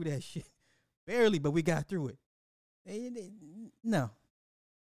got through that shit. Barely, but we got through it. No.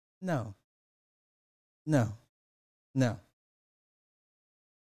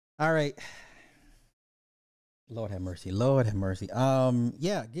 All right. Lord have mercy.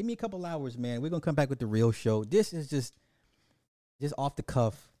 Yeah, give me a couple hours, man. We're gonna come back with the real show. This is just off the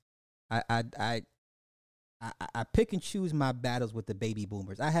cuff. I pick and choose my battles with the baby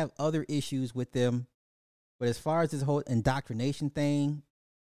boomers. I have other issues with them, but as far as this whole indoctrination thing,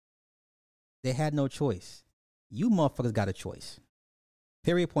 they had no choice. You motherfuckers got a choice.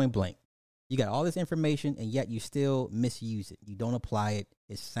 Period, point blank. You got all this information, and yet you still misuse it. You don't apply it.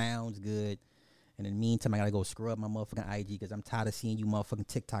 It sounds good. And in the meantime, I got to go scrub my motherfucking IG because I'm tired of seeing you motherfucking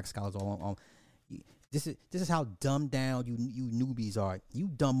TikTok scholars all on. This is how dumbed down you newbies are. You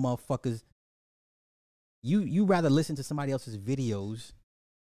dumb motherfuckers You rather listen to somebody else's videos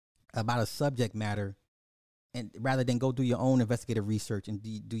about a subject matter, and rather than go do your own investigative research and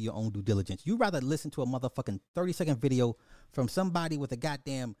do your own due diligence. You rather listen to a motherfucking 30-second video from somebody with a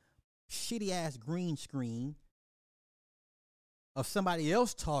goddamn shitty ass green screen of somebody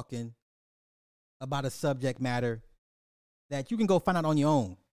else talking about a subject matter that you can go find out on your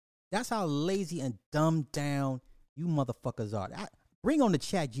own. That's how lazy and dumbed down you motherfuckers are. Bring on the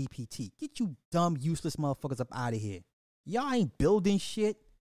Chat GPT. Get you dumb, useless motherfuckers up out of here. Y'all ain't building shit,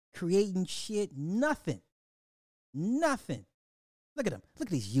 creating shit, nothing. Nothing. Look at them. Look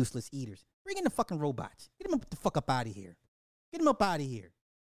at these useless eaters. Bring in the fucking robots. Get them the fuck up out of here. Get them up out of here.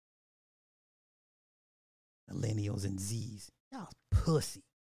 Millennials and Zs. Y'all pussy.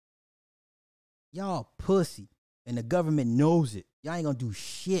 Y'all pussy. And the government knows it. Y'all ain't gonna do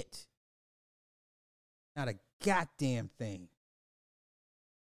shit. Not a goddamn thing.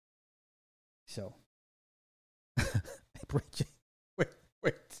 So,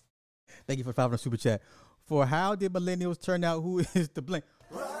 wait. Thank you for following the super chat. For how did millennials turn out? Who is to blame?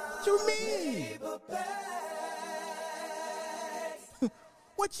 What you mean?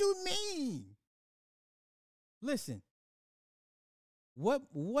 What you mean? Listen. What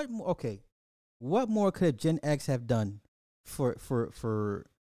more? Okay. What more could Gen X have done for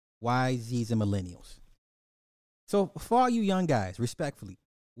Y, Zs, and millennials? So for all you young guys, respectfully,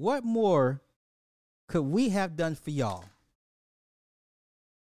 what more could we have done for y'all?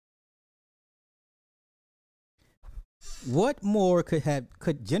 What more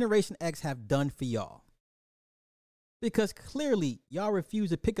could Generation X have done for y'all? Because clearly y'all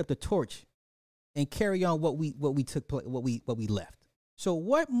refuse to pick up the torch and carry on what we left. So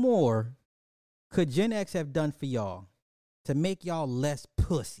what more could Gen X have done for y'all to make y'all less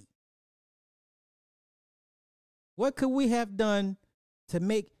pussy? What could we have done to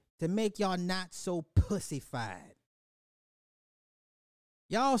make y'all not so pussified?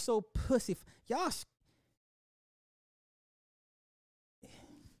 Y'all so pussy. Y'all.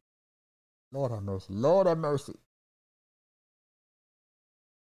 Lord have mercy. Lord have mercy.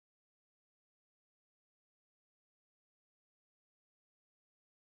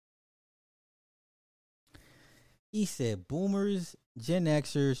 He said boomers, Gen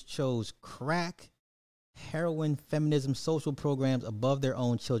Xers chose crack, heroin, feminism, social programs above their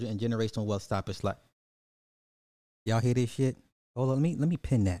own children and generational wealth stoppers. Like, y'all hear this shit? Hold on, let me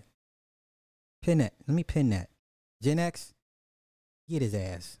pin that. Pin that. Let me pin that. Gen X, get his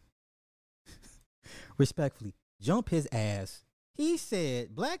ass. Respectfully, jump his ass. He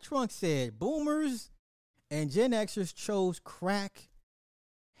said, Black Trunk said, boomers and Gen Xers chose crack,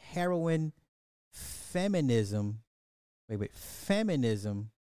 heroin, feminism, feminism,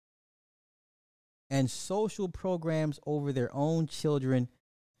 and social programs over their own children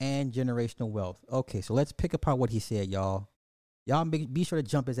and generational wealth. Okay, so let's pick apart what he said, y'all. Y'all be sure to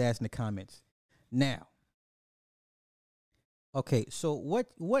jump his ass in the comments. Now, okay, so what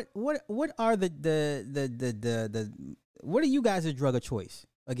are the what are you guys' drug of choice?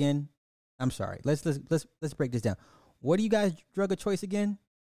 Again, I'm sorry. Let's break this down. What are you guys' drug of choice again?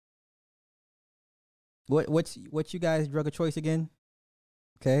 What's you guys' drug of choice again?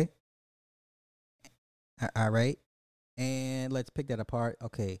 Okay. All right. And let's pick that apart.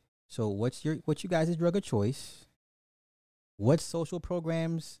 Okay. So what's you guys' drug of choice? What social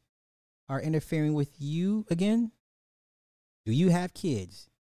programs are interfering with you again? Do you have kids?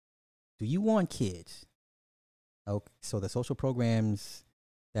 Do you want kids? Okay, so the social programs,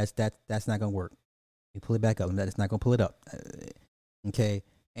 that's not gonna work. You pull it back up. That's not gonna pull it up. Okay,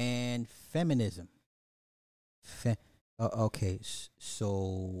 and feminism. Okay,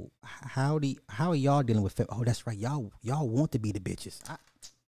 so how are y'all dealing with? Oh, that's right. Y'all want to be the bitches.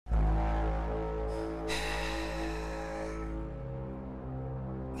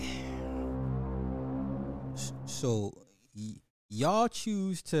 So y'all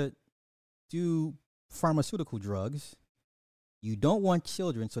choose to do pharmaceutical drugs. You don't want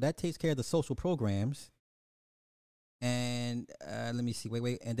children, so that takes care of the social programs. And let me see.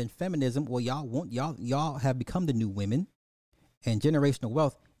 Wait. And then feminism. Well, y'all have become the new women. And generational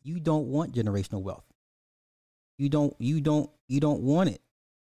wealth. You don't want generational wealth. You don't want it.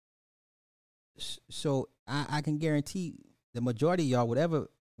 So I can guarantee the majority of y'all, whatever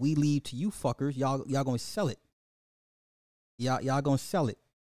we leave to you fuckers, y'all gonna sell it. Y'all gonna sell it.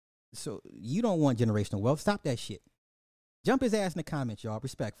 So you don't want generational wealth. Stop that shit. Jump his ass in the comments, y'all,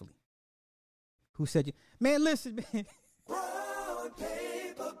 respectfully. Who said you? Man, listen, man.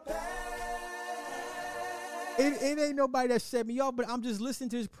 It ain't nobody that set me off, but I'm just listening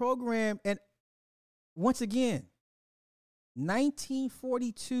to this program. And once again,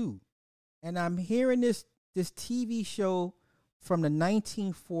 1942. And I'm hearing this this TV show from the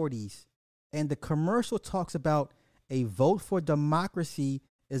 1940s, and the commercial talks about a vote for democracy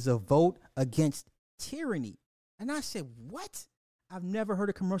is a vote against tyranny. And I said, what? I've never heard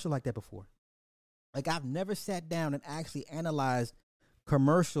a commercial like that before. Like, I've never sat down and actually analyzed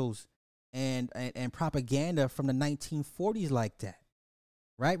commercials and propaganda from the 1940s like that.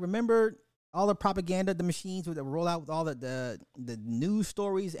 Right? Remember all the propaganda, the machines would roll out with all the news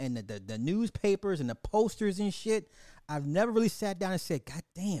stories and the newspapers and the posters and shit. I've never really sat down and said, God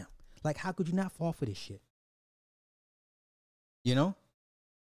damn, like, how could you not fall for this shit? You know?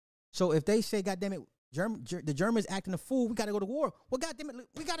 So if they say, God damn it, the Germans acting a fool, we got to go to war. Well, God damn it,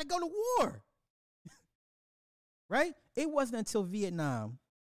 we got to go to war. Right? It wasn't until Vietnam,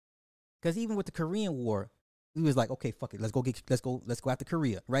 because even with the Korean War, we was like, okay, fuck it, let's go after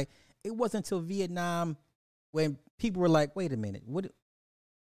Korea, right? It wasn't until Vietnam when people were like, wait a minute, what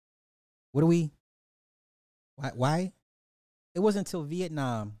are we? Why? It wasn't until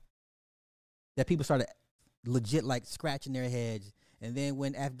Vietnam that people started legit like scratching their heads, and then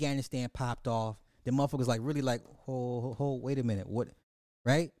when Afghanistan popped off, the motherfuckers like really like, hold, wait a minute, what,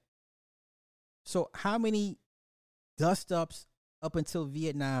 right? So how many dust ups up until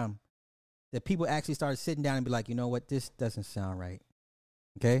Vietnam that people actually started sitting down and be like, you know what, this doesn't sound right,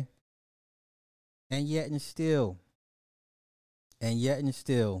 okay? And yet and still,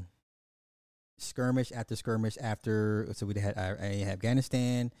 skirmish after skirmish after. So we had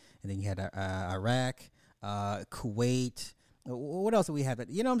Afghanistan, and then you had Iraq, Kuwait. What else do we have?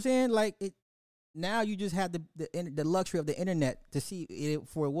 You know what I'm saying? Like, it. Now you just have the luxury of the internet to see it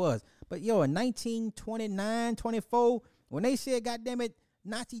for it was. But yo, in 1929, 24, when they said, God damn it,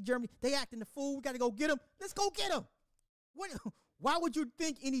 Nazi Germany, they acting the fool. We got to go get them. Let's go get them. What? Why would you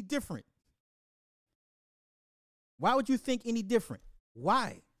think any different? Why would you think any different?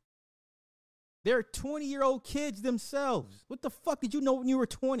 Why? They're 20-year-old kids themselves. What the fuck did you know when you were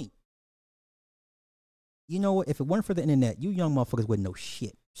 20? You know what? If it weren't for the internet, you young motherfuckers wouldn't know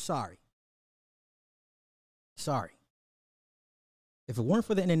shit. Sorry. If it weren't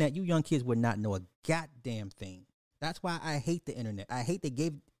for the internet, you young kids would not know a goddamn thing. That's why I hate the internet. I hate they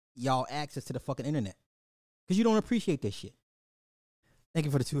gave y'all access to the fucking internet, because you don't appreciate this shit. Thank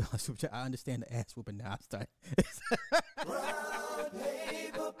you for the $2 super chat. I understand the ass whooping now.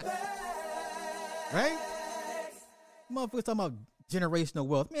 Right? Motherfuckers talking about generational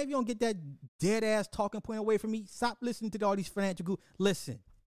wealth. Man, if you don't get that dead ass talking point away from me, stop listening to all these financial gurus. Listen.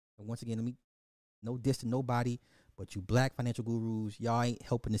 And once again, let me, no diss to nobody, but you black financial gurus, y'all ain't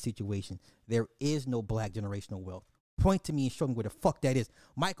helping the situation. There is no black generational wealth. Point to me and show me where the fuck that is.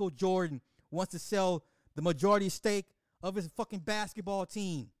 Michael Jordan wants to sell the majority stake of his fucking basketball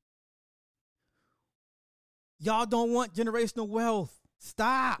team. Y'all don't want generational wealth.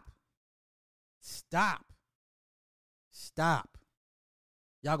 Stop.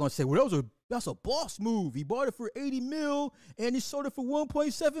 Y'all gonna say, well, that's a boss move. He bought it for 80 mil and he sold it for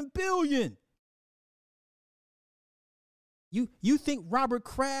 1.7 billion. You think Robert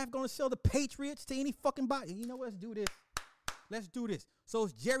Kraft gonna sell the Patriots to any fucking body? You know what? Let's do this. So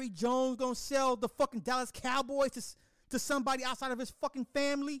is Jerry Jones gonna sell the fucking Dallas Cowboys to somebody outside of his fucking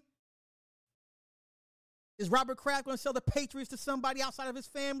family? Is Robert Kraft gonna sell the Patriots to somebody outside of his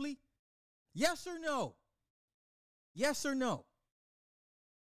family? Yes or no? Yes or no?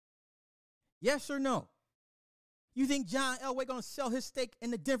 Yes or no? You think John Elway gonna sell his stake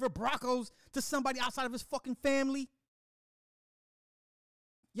in the Denver Broncos to somebody outside of his fucking family?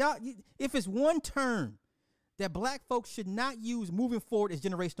 Y'all, if it's one term that black folks should not use moving forward is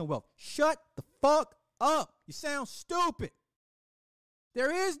generational wealth, shut the fuck up. You sound stupid. There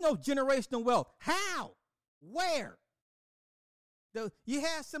is no generational wealth. How? Where? You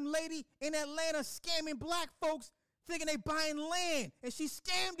had some lady in Atlanta scamming black folks thinking they buying land, and she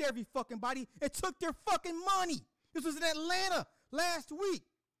scammed every fucking body and took their fucking money. This was in Atlanta last week.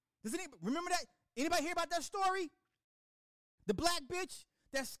 Does anybody remember that? Anybody hear about that story? The black bitch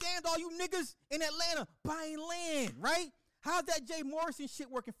that scammed all you niggas in Atlanta buying land, right? How's that Jay Morrison shit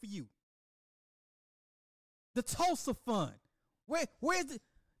working for you? The Tulsa Fund. Where's the...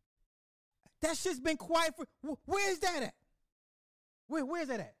 That shit's been quiet for... Where's that at? Where's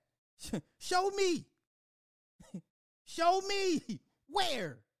that at? Show me. Show me.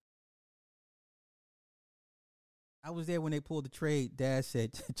 Where? I was there when they pulled the trade. Dad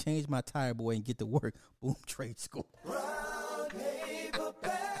said, change my tire, boy, and get to work. Boom, trade school.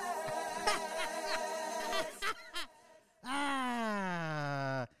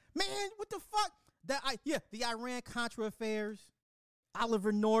 Man, what the fuck? The Iran-Contra affairs.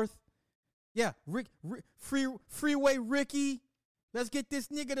 Oliver North. Yeah, Freeway Ricky. Let's get this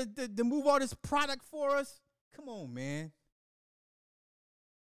nigga to move all this product for us. Come on, man.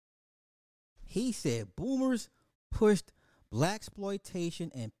 He said boomers pushed black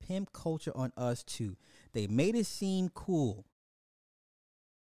exploitation and pimp culture on us too. They made it seem cool.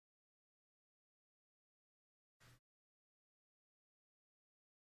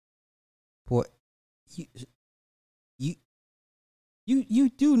 Boy, you you you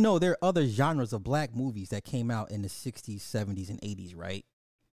do know there are other genres of black movies that came out in the 60s, 70s, and 80s, right?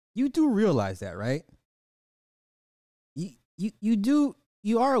 You do realize that, right?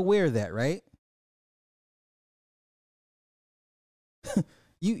 You are aware of that, right?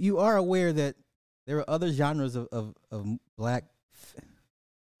 You are aware that there are other genres of black.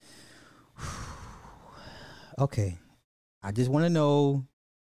 Okay, I just want to know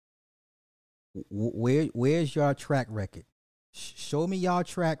where's your track record? Show me y'all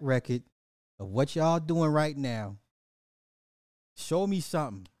track record of what y'all doing right now. Show me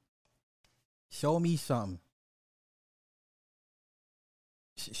something. Show me something.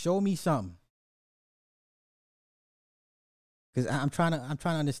 Show me something. Cause I'm trying to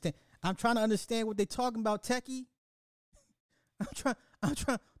understand. I'm trying to understand what they talking about, techie. I'm trying.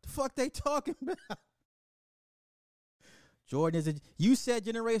 The fuck they talking about? Jordan is a. You said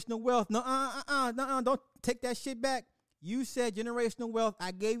generational wealth. No, don't take that shit back. You said generational wealth.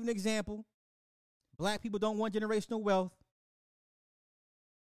 I gave you an example. Black people don't want generational wealth.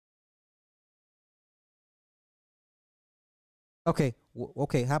 Okay,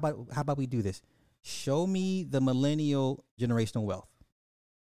 okay. How about we do this? Show me the millennial generational wealth.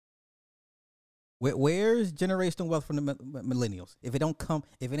 Where's generational wealth from the millennials? If it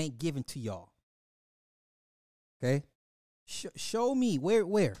ain't given to y'all, okay? Show me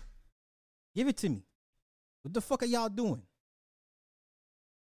where. Give it to me. What the fuck are y'all doing?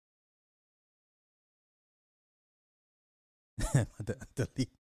 Delete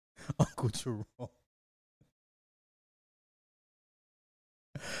Uncle Jerome.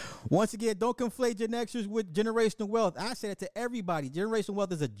 Once again, don't conflate Gen Xers with generational wealth. I said it to everybody. Generational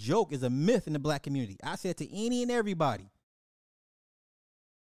wealth is a joke, is a myth in the black community. I said it to any and everybody.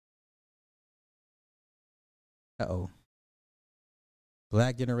 Uh-oh.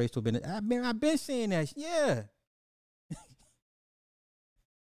 Black generational business. I've been saying that. Yeah.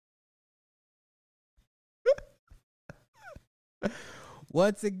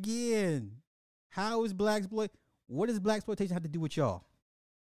 Once again, how is black exploit? What does black exploitation have to do with y'all?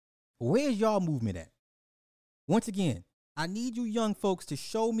 Where's y'all movement at? Once again, I need you young folks to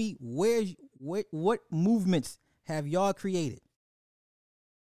show me what movements have y'all created?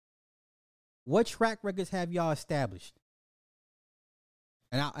 What track records have y'all established?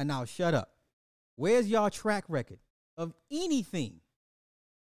 And I'll shut up. Where's y'all track record of anything?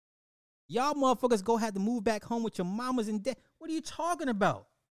 Y'all motherfuckers go have to move back home with your mamas and dad. What are you talking about?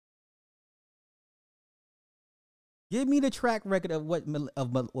 Give me the track record of what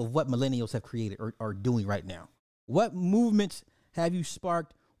millennials have created or are doing right now. What movements have you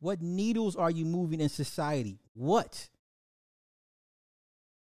sparked? What needles are you moving in society? What?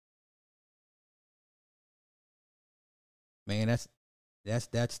 Man, that's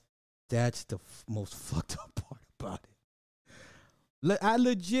the most fucked up part about it. I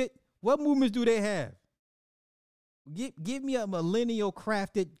legit. What movements do they have? Give me a millennial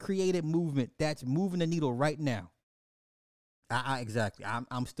crafted, created movement that's moving the needle right now. Exactly.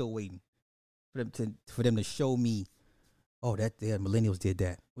 I'm still waiting for them to show me. Oh, that the millennials did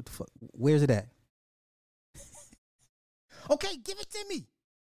that. What the fuck? Where's it at? Okay, give it to me.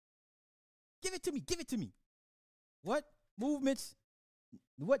 Give it to me. Give it to me. What movements?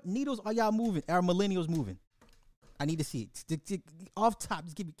 What needles are y'all moving? Are millennials moving? I need to see it. Off top,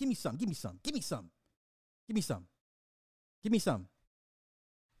 just give me some. Give me some. Give me some. Give me some. Give me some.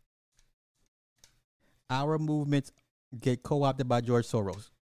 Our movements get co-opted by George Soros.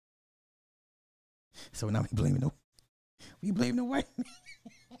 So now we blame the white man.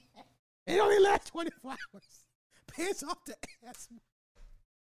 It only lasts 24 hours. Pants off the ass.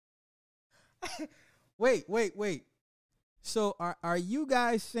 Wait. So are you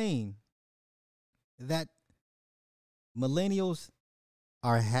guys saying that millennials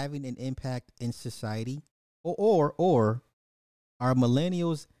are having an impact in society, or are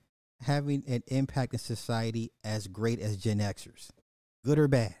millennials having an impact in society as great as Gen Xers? Good or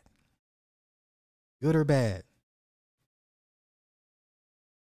bad? Good or bad?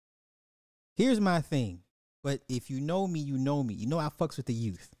 Here's my thing. But if you know me, you know me. You know I fucks with the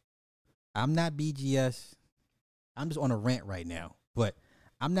youth. I'm not BGS. I'm just on a rant right now. But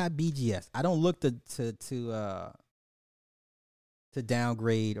I'm not BGS. I don't look to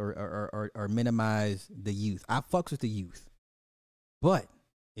downgrade or minimize the youth. I fucks with the youth. But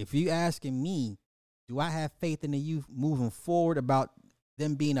if you asking me, do I have faith in the youth moving forward about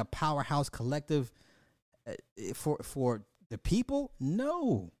them being a powerhouse collective for the people?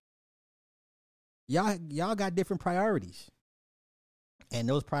 No. Y'all got different priorities. And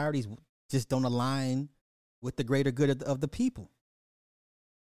those priorities just don't align with the greater good of the people.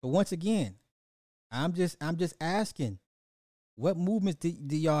 But once again, I'm just asking, what movements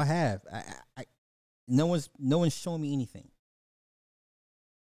do y'all have? No one's showing me anything.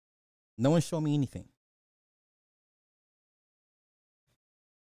 No one's showing me anything.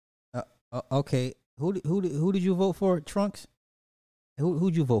 Okay, who did you vote for, Trunks?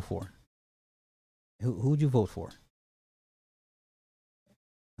 Who'd you vote for? Who'd you vote for?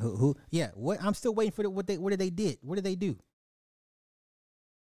 Who? Yeah. What? I'm still waiting for what did they did? What did they do?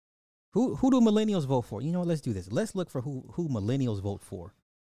 Who do millennials vote for? You know what? Let's do this. Let's look for who millennials vote for.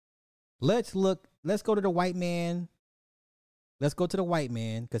 Let's look. Let's go to the white man. Let's go to the white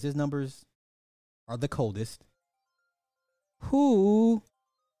man because his numbers are the coldest. Who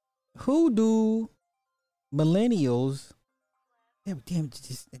do millennials? Damn,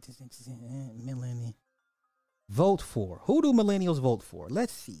 just millennial vote for? Who do millennials vote for?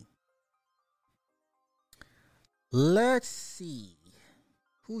 Let's see. Let's see.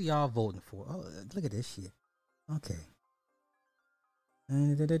 Who y'all voting for? Oh, look at this shit. Okay.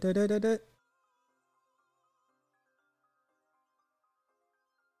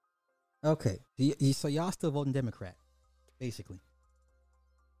 Okay. So y'all still voting Democrat, basically.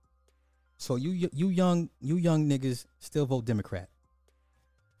 So you young niggas still vote Democrat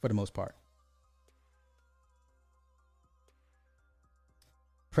for the most part.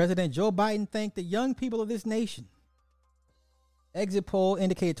 President Joe Biden thanked the young people of this nation. Exit poll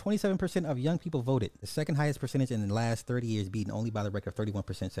indicated 27% of young people voted, the second highest percentage in the last 30 years, beaten only by the record of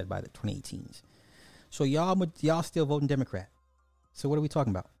 31% set by the 2018s. So y'all still voting Democrat. So what are we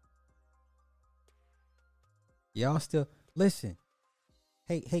talking about? Y'all still listen.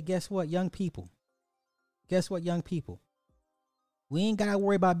 Hey, guess what, young people? Guess what, young people? We ain't gotta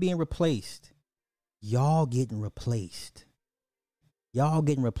worry about being replaced. Y'all getting replaced. Y'all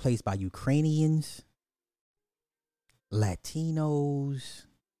getting replaced by Ukrainians, Latinos,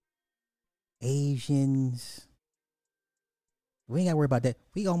 Asians. We ain't gotta worry about that.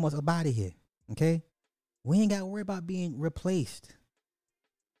 We almost up out of here. Okay? We ain't gotta worry about being replaced.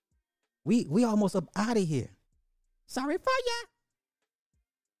 We almost up out of here. Sorry for ya.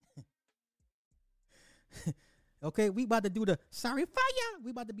 Okay, we about to do the sorry for ya. We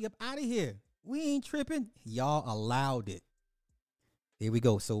about to be up out of here. We ain't tripping. Y'all allowed it. Here we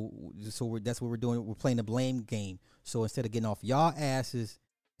go. So that's what we're doing. We're playing the blame game. So instead of getting off y'all asses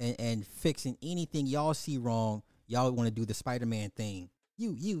and fixing anything y'all see wrong, y'all want to do the Spider-Man thing.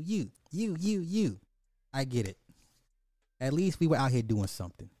 You. I get it. At least we were out here doing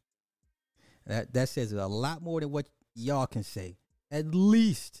something. That says a lot more than what y'all can say. At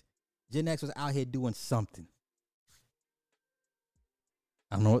least Gen X was out here doing something.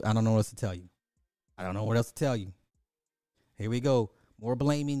 I don't know what else to tell you. I don't know what else to tell you. Here we go. More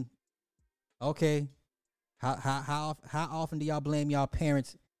blaming. Okay. How often do y'all blame y'all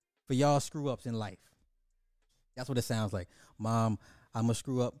parents for y'all screw ups in life? That's what it sounds like. Mom, I'm a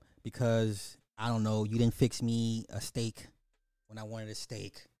screw up because I don't know, you didn't fix me a steak when I wanted a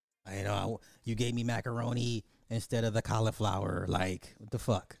steak. You gave me macaroni instead of the cauliflower. Like, what the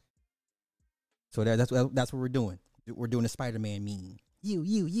fuck? So that's what we're doing. We're doing the Spider-Man meme. You.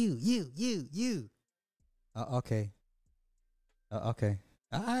 Okay. Okay.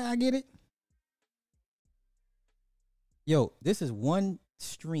 I get it. Yo, this is one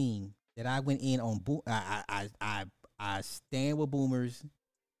stream that I went in on. I stand with boomers,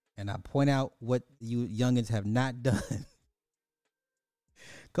 and I point out what you youngins have not done.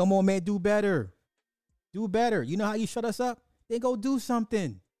 Come on, man, do better. Do better. You know how you shut us up? Then go do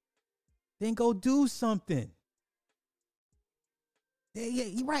something.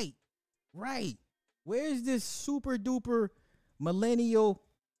 Yeah, right. Where's this super duper millennial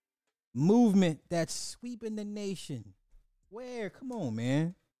movement that's sweeping the nation? Where? Come on,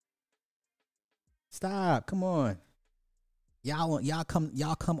 man. Stop. Come on. Y'all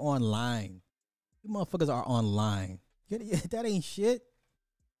come online. You motherfuckers are online. That ain't shit.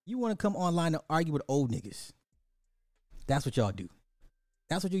 You want to come online and argue with old niggas. That's what y'all do.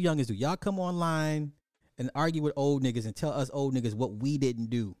 That's what you youngins do. Y'all come online and argue with old niggas and tell us old niggas what we didn't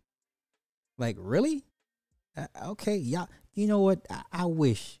do. Like, really? Okay, y'all. You know what? I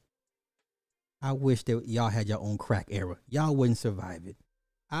wish that y'all had your own crack era. Y'all wouldn't survive it.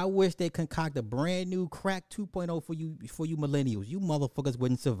 I wish they concoct a brand new crack 2.0 for you millennials. You motherfuckers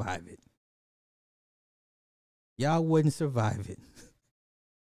wouldn't survive it. Y'all wouldn't survive it.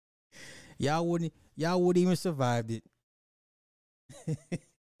 y'all wouldn't even survived it.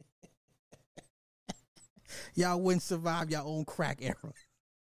 Y'all wouldn't survive your own crack era.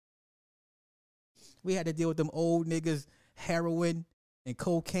 We had to deal with them old niggas, heroin and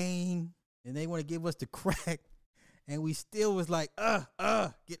cocaine, and they want to give us the crack, and we still was like,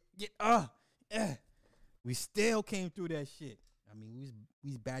 we still came through that shit. I mean,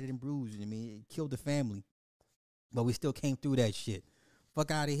 we was battered and bruised. I mean, it killed the family, but we still came through that shit.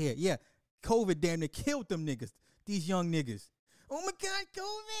 Fuck out of here. Yeah, COVID damn near killed them niggas. These young niggas. Oh my God,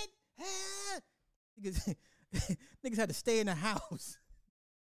 COVID. Ah. Niggas had to stay in the house.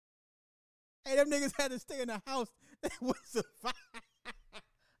 Hey, them niggas had to stay in the house. They would survive.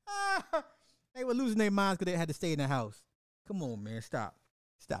 They were losing their minds because they had to stay in the house. Come on, man. Stop.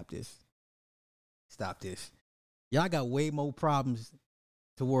 Stop this. Stop this. Y'all got way more problems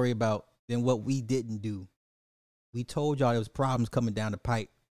to worry about than what we didn't do. We told y'all there was problems coming down the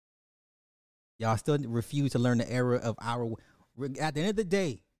pipe. Y'all still refuse to learn the error of our... At the end of the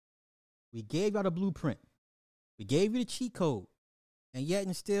day, we gave y'all the blueprint. We gave you the cheat code. And yet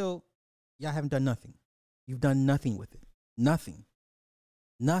and still, y'all haven't done nothing. You've done nothing with it. Nothing.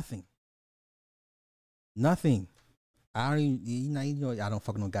 Nothing. Nothing. I don't even, you know, I don't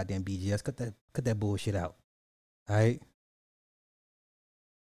fucking know goddamn BGS. Cut that bullshit out. All right?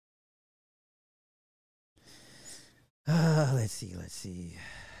 Let's see.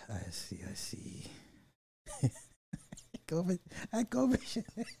 COVID shit.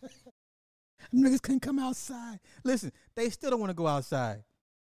 Niggas couldn't come outside. Listen, they still don't want to go outside.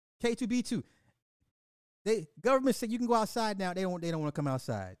 K2B2. Government said you can go outside now. They don't want to come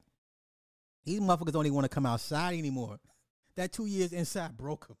outside. These motherfuckers don't even want to come outside anymore. That 2 years inside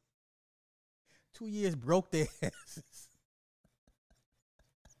broke them. 2 years broke their asses.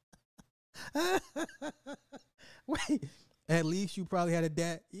 Wait, at least you probably had a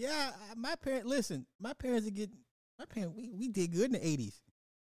dad. Yeah, my parents we did good in the 80s.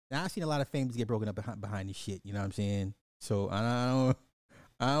 Now I've seen a lot of families get broken up behind this shit, you know what I'm saying? So I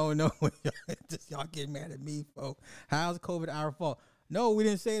don't know what y'all get mad at me for. How's COVID our fault? No, we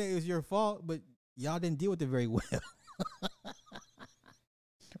didn't say that it was your fault, but y'all didn't deal with it very well.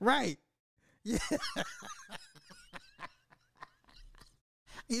 Right. Yeah.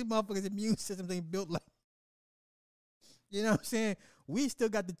 These motherfuckers' immune systems ain't built like, you know what I'm saying? We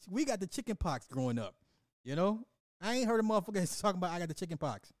got the chicken pox growing up. You know? I ain't heard a motherfucker talking about I got the chicken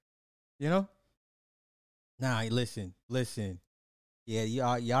pox. You know? Nah, listen. Yeah,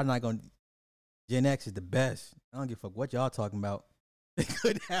 y'all not gonna. Gen X is the best. I don't give a fuck what y'all talking about. They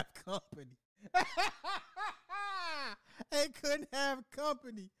couldn't have company. They couldn't have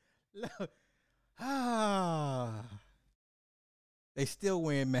company. Look. They still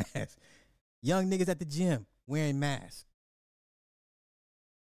wearing masks. Young niggas at the gym wearing masks.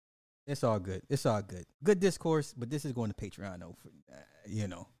 It's all good. It's all good. Good discourse, but this is going to Patreon though. For, you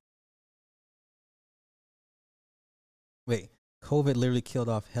know. Wait, COVID literally killed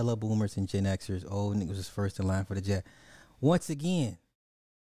off hella boomers and Gen Xers. Oh, niggas was first in line for the jet. Once again,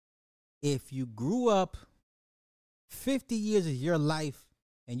 if you grew up 50 years of your life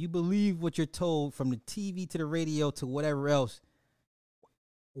and you believe what you're told from the TV to the radio to whatever else,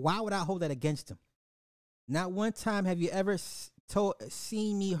 why would I hold that against them? Not one time have you ever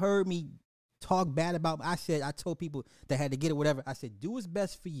seen me, heard me talk bad about. I told people that had to get it, whatever. I said, do what's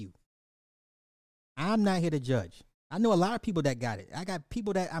best for you. I'm not here to judge. I know a lot of people that got it. I got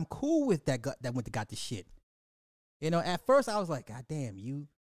people that I'm cool with that got the shit. You know, at first I was like, God damn, you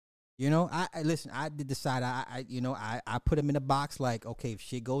know, I listen, I did decide I put them in a box like, okay, if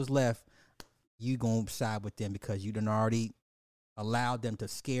shit goes left, you gonna side with them because you done already allowed them to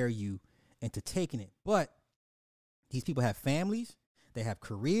scare you into taking it. But these people have families, they have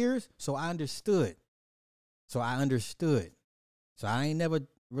careers, so I understood. So I ain't never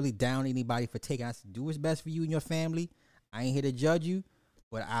really down anybody for taking. I said, do what's best for you and your family. I ain't here to judge you,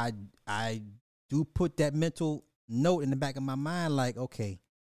 but I do put that mental note in the back of my mind, like, okay,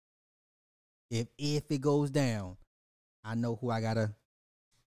 if it goes down, I know who I gotta,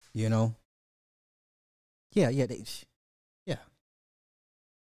 you know. Yeah.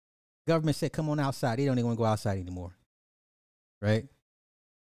 Government said, come on outside. They don't even want to go outside anymore, right?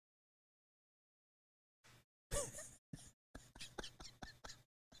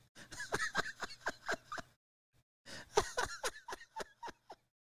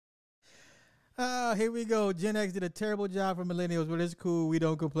 Here we go. Gen X did a terrible job for millennials, but it's cool. We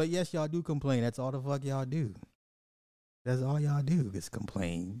don't complain. Yes, y'all do complain. That's all the fuck y'all do. That's all y'all do is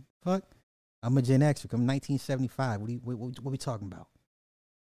complain. Fuck. I'm a Gen Xer. I'm 1975. What we talking about?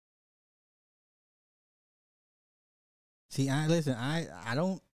 See, I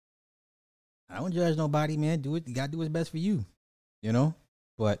don't. I don't judge nobody, man. Do it. You gotta do what's best for you, you know.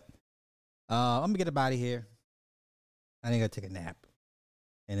 But I'm gonna get up out of here. I think I gotta take a nap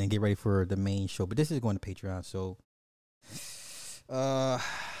and then get ready for the main show. But this is going to Patreon, so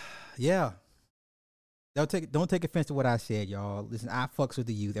yeah. Don't take offense to what I said, y'all. Listen, I fucks with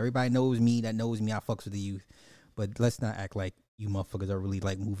the youth. Everybody knows me that knows me. I fucks with the youth. But let's not act like you motherfuckers are really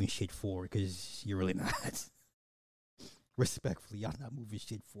like moving shit forward, because you're really not. Respectfully, y'all not moving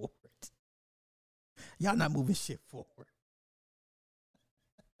shit forward. Y'all not moving shit forward.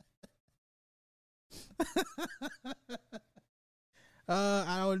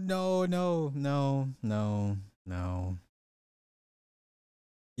 I don't know. No.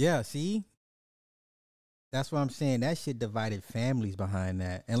 Yeah, see? That's what I'm saying. That shit divided families behind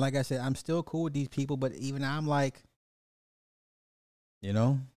that. And like I said, I'm still cool with these people, but even I'm like, you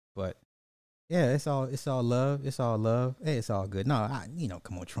know, but yeah, it's all love. It's all love. Hey, it's all good. No,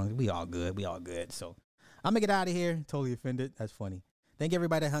 come on, Trunks. We all good. So I'm gonna get out of here. Totally offended. That's funny. Thank you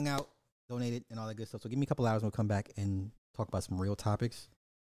everybody that hung out, donated, and all that good stuff. So give me a couple hours and we'll come back and talk about some real topics.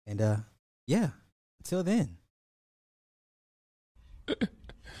 And yeah, until then.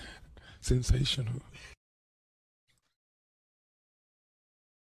 Sensational.